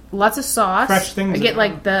it's lots of sauce. Fresh things. I get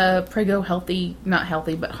like the Prego healthy, not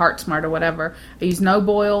healthy, but Heart Smart or whatever. I use no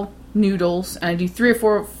boil noodles, and I do 3 or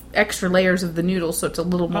 4 extra layers of the noodles, so it's a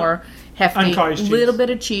little more hefty. And cottage cheese. Little bit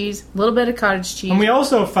of cheese, a little bit of cottage cheese. And we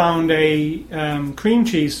also found a cream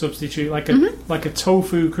cheese substitute, like a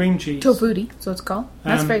tofu cream cheese. Tofuti, so it's called.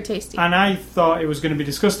 That's very tasty. And I thought it was going to be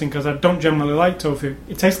disgusting because I don't generally like tofu.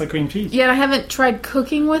 It tastes like cream cheese. Yeah, I haven't tried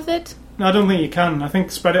cooking with it. No, I don't think you can. I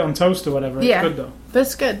think spread it on toast or whatever. Yeah, it's good though.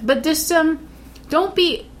 That's good. But just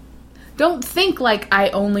don't think like I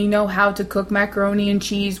only know how to cook macaroni and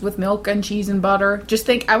cheese with milk and cheese and butter. Just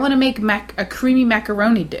think I want to make a creamy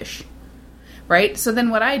macaroni dish. Right? So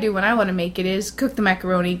then what I do when I want to make it is cook the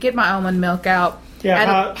macaroni, get my almond milk out.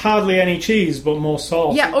 Yeah, hardly any cheese, but more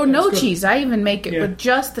salt. Yeah, or no cheese. I even make it with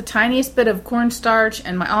just the tiniest bit of cornstarch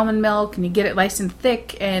and my almond milk, and you get it nice and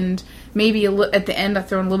thick, and maybe at the end I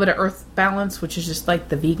throw in a little bit of Earth Balance, which is just like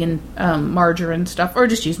the vegan margarine stuff, or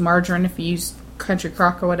just use margarine if you use Country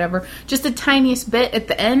Crock or whatever. Just the tiniest bit at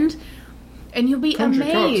the end, and you'll be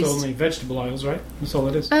amazed. Country Crock's only vegetable oils, right? That's all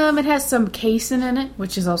it is. It has some casein in it,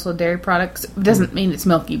 which is also dairy products. It doesn't mean it's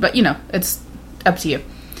milky, but it's up to you.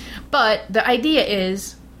 But the idea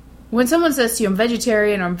is, when someone says to you, I'm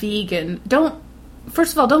vegetarian or I'm vegan,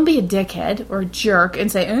 first of all, don't be a dickhead or a jerk and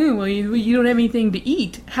say, oh, well, you don't have anything to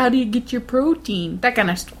eat. How do you get your protein? That kind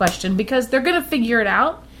of question, because they're going to figure it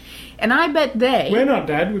out. And I bet We're not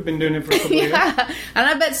dead. We've been doing it for a couple of years. And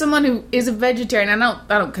I bet someone who is a vegetarian, I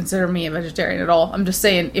don't consider me a vegetarian at all. I'm just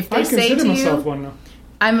saying, if they say to you, I consider myself one now.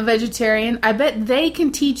 I'm a vegetarian, I bet they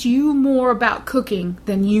can teach you more about cooking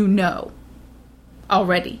than you know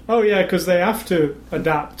already. Oh, yeah, because they have to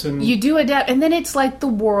adapt. And you do adapt, and then it's like the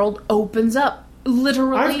world opens up.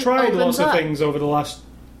 Literally I've tried opens lots of up. things over the last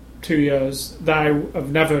 2 years that I have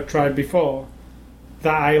never tried before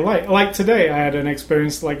that I like. Like today, I had an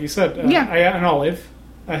experience, like you said. I ate an olive.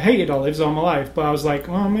 I hated olives all my life, but I was like,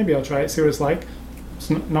 well, maybe I'll try it, see what it's like. It's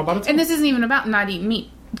not bad at all. And this isn't even about not eating meat.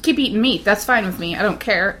 Keep eating meat. That's fine with me. I don't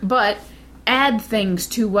care. But add things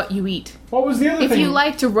to what you eat. What was the other thing? If you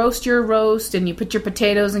like to roast your roast and you put your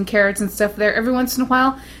potatoes and carrots and stuff there every once in a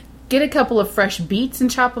while, get a couple of fresh beets and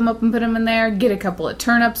chop them up and put them in there. Get a couple of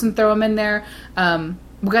turnips and throw them in there.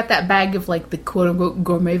 We got that bag of like the quote-unquote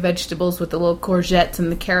gourmet vegetables with the little courgettes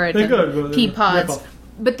and the carrot and pea pods.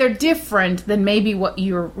 But they're different than maybe what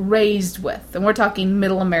you're raised with. And we're talking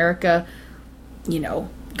middle America,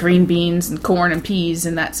 green beans and corn and peas,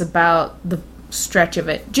 and that's about the stretch of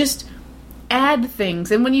it. Just add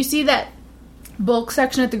things. And when you see that bulk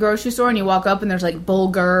section at the grocery store and you walk up and there's like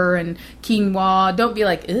bulgur and quinoa, don't be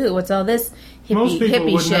like, ew, what's all this Most people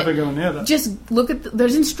hippie would shit. never go near that. Just look at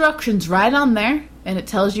there's instructions right on there, and it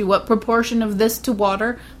tells you what proportion of this to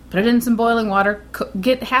water. Put it in some boiling water.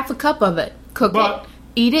 Get half a cup of it. Cook it.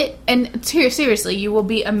 Eat it, and seriously, you will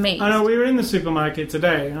be amazed. I know, we were in the supermarket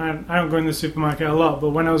today. I don't go in the supermarket a lot, but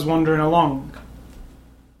when I was wandering along,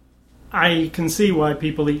 I can see why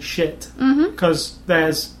people eat shit. Because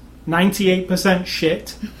there's 98%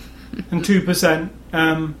 shit and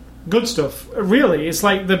 2% good stuff. Really, it's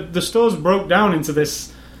like the store's broke down into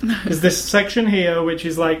this. There's this section here which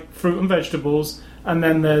is like fruit and vegetables, and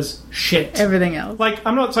then there's shit. Everything else. Like,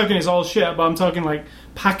 I'm not talking it's all shit, but I'm talking like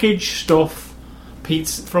packaged stuff,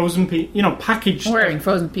 pizza, frozen pizza, packaged. I'm wearing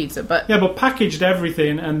frozen pizza, but Yeah, but packaged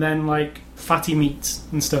everything, and then like fatty meats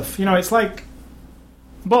and stuff. It's like.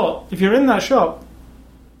 But if you're in that shop,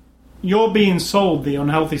 you're being sold the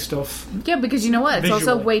unhealthy stuff. yeah, because you know what? It's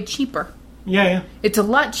also Visually. way cheaper. Yeah. It's a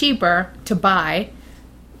lot cheaper to buy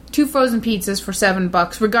 2 frozen pizzas for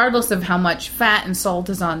 $7, regardless of how much fat and salt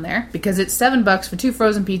is on there. Because it's $7 for 2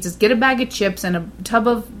 frozen pizzas. Get a bag of chips and a tub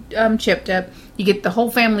of chip dip. You get the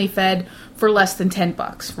whole family fed for less than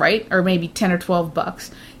 $10, right? Or maybe $10 or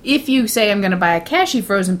 $12. If you say I'm going to buy a Kashi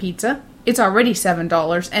frozen pizza, it's already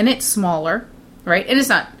 $7 and it's smaller, right? And it's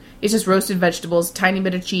not. It's just roasted vegetables, tiny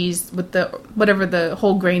bit of cheese with the whatever the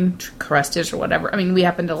whole grain crust is or whatever. I mean, we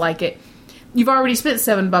happen to like it. You've already spent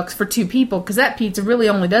 $7 for 2 people because that pizza really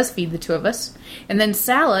only does feed the 2 of us. And then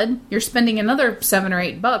salad, you're spending another $7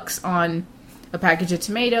 or $8 on a package of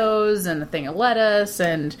tomatoes and a thing of lettuce,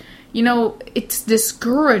 and it's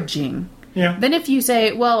discouraging. Yeah. Then if you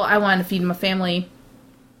say, well, I want to feed my family.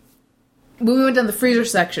 When we went down the freezer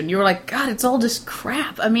section, you were like, God, it's all just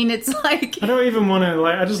crap. I mean, it's like... I don't even want to,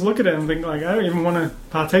 I just look at it and think, I don't even want to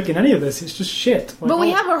partake in any of this. It's just shit. But we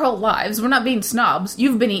have our whole lives. We're not being snobs.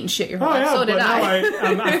 You've been eating shit your whole life. So did I.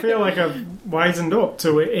 I feel like I've wisened up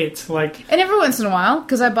to it. And every once in a while,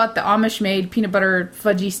 because I bought the Amish-made peanut butter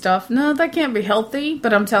fudgy stuff. No, that can't be healthy.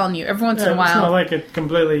 But I'm telling you, every once in a while... It's not like it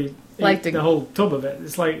completely... Like the whole tub of it.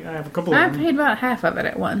 It's like I have a couple of them. I paid about half of it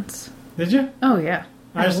at once. Did you? Oh, yeah.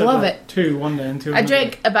 I just love had it. 2 one day and 2 I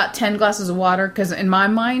drank about 10 glasses of water because in my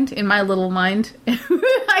little mind,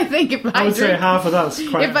 I think I would say half of that's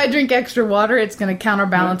quite... If I drink extra water, it's going to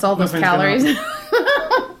counterbalance all those calories.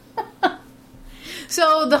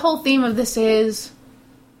 So the whole theme of this is,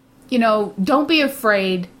 don't be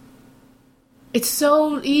afraid. It's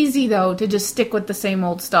so easy, though, to just stick with the same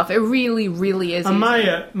old stuff. It really, really is. And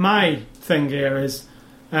easy. my thing here is,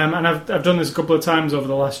 and I've done this a couple of times over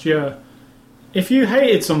the last year, if you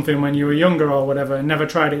hated something when you were younger or whatever and never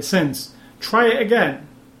tried it since, try it again.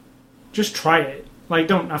 Just try it.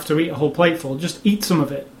 Don't have to eat a whole plateful. Just eat some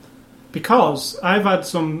of it. Because I've had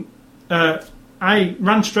some...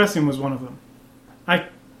 ranch dressing was one of them. I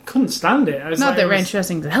couldn't stand it. Not that ranch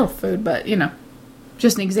dressing is a health food, but,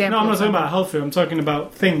 just an example. No, I'm not talking about health food. I'm talking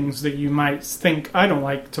about things that you might think, I don't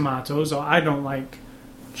like tomatoes, or I don't like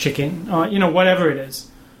chicken, or, whatever it is.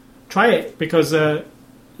 Try it, because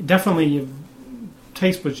definitely your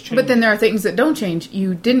taste buds change. But then there are things that don't change.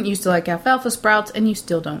 You didn't used to like alfalfa sprouts, and you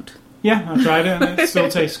still don't. Yeah, I tried it, and it still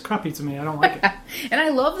tastes crappy to me. I don't like it. And I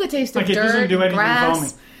love the taste of it dirt, doesn't do anything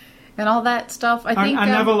grass, for me. and all that stuff. I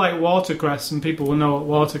never like watercress, and people will know what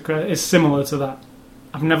watercress is similar to that.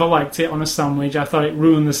 I've never liked it on a sandwich. I thought it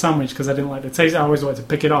ruined the sandwich because I didn't like the taste. I always wanted to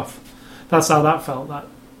pick it off. That's how that felt.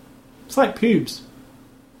 It's like pubes.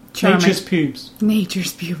 Charming. Nature's pubes.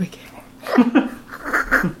 Nature's pubic hair.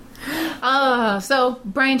 So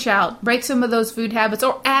branch out, break some of those food habits,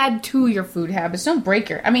 or add to your food habits. Don't break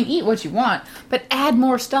eat what you want, but add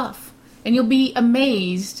more stuff, and you'll be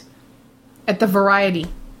amazed at the variety.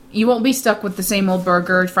 You won't be stuck with the same old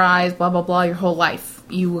burger, fries, blah blah blah your whole life.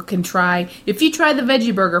 You can try, if you try the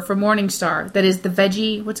veggie burger from Morningstar, that is the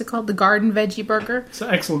veggie, what's it called? The garden veggie burger. It's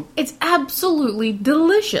excellent. It's absolutely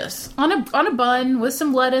delicious. On a bun with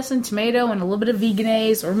some lettuce and tomato and a little bit of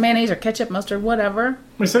veganaise or mayonnaise or ketchup, mustard, whatever.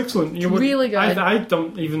 It's excellent. Really good. I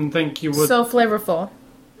don't even think you would. So flavorful.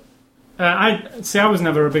 I was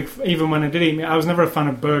never even when I did eat meat, I was never a fan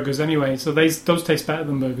of burgers anyway, so those taste better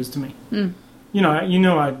than burgers to me. Mm.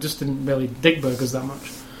 I just didn't really dig burgers that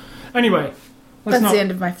much. Anyway... That's the end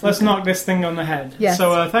of my food. Let's knock this thing on the head. Yes.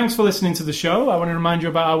 So thanks for listening to the show. I want to remind you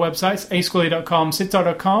about our websites, ascully.com,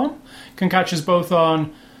 sidtalk.com. You can catch us both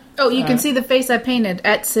on... Oh, you can see the face I painted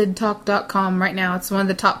at sidtalk.com right now. It's one of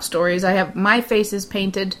the top stories. I have my face is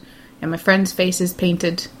painted, and my friend's face is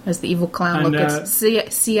painted as the evil clown look. It's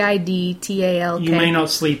CIDTALK. You may not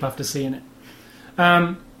sleep after seeing it.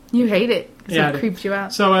 You hate it because it creeps you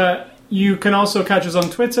out. So... you can also catch us on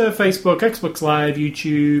Twitter, Facebook, Xbox Live,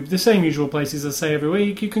 YouTube, the same usual places I say every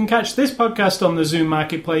week. You can catch this podcast on the Zoom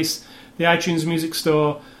Marketplace, the iTunes Music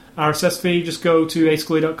Store, RSS feed. Just go to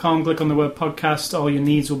ascully.com, click on the word podcast. All your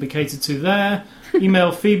needs will be catered to there.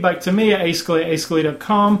 Email feedback to me at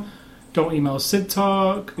ascully@ascully.com. Don't email Sid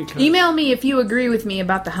Talk. Because... Email me if you agree with me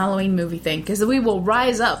about the Halloween movie thing, because we will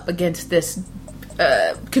rise up against this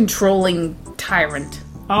controlling tyrant.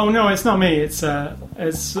 Oh, no, it's not me. It's oh,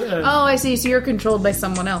 I see. So you're controlled by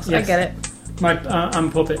someone else. Yes. I get it. I'm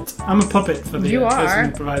a puppet. I'm a puppet for the person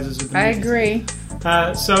who provides us with the movies. I agree.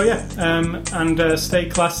 And stay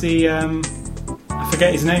classy. I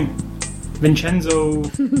forget his name. Vincenzo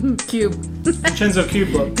Cube. Vincenzo Cube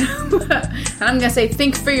look. And I'm gonna say,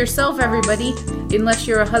 think for yourself, everybody. Unless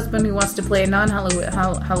you're a husband who wants to play a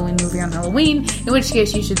non-Halloween movie on Halloween, in which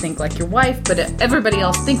case you should think like your wife. But everybody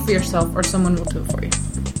else, think for yourself, or someone will do it for you.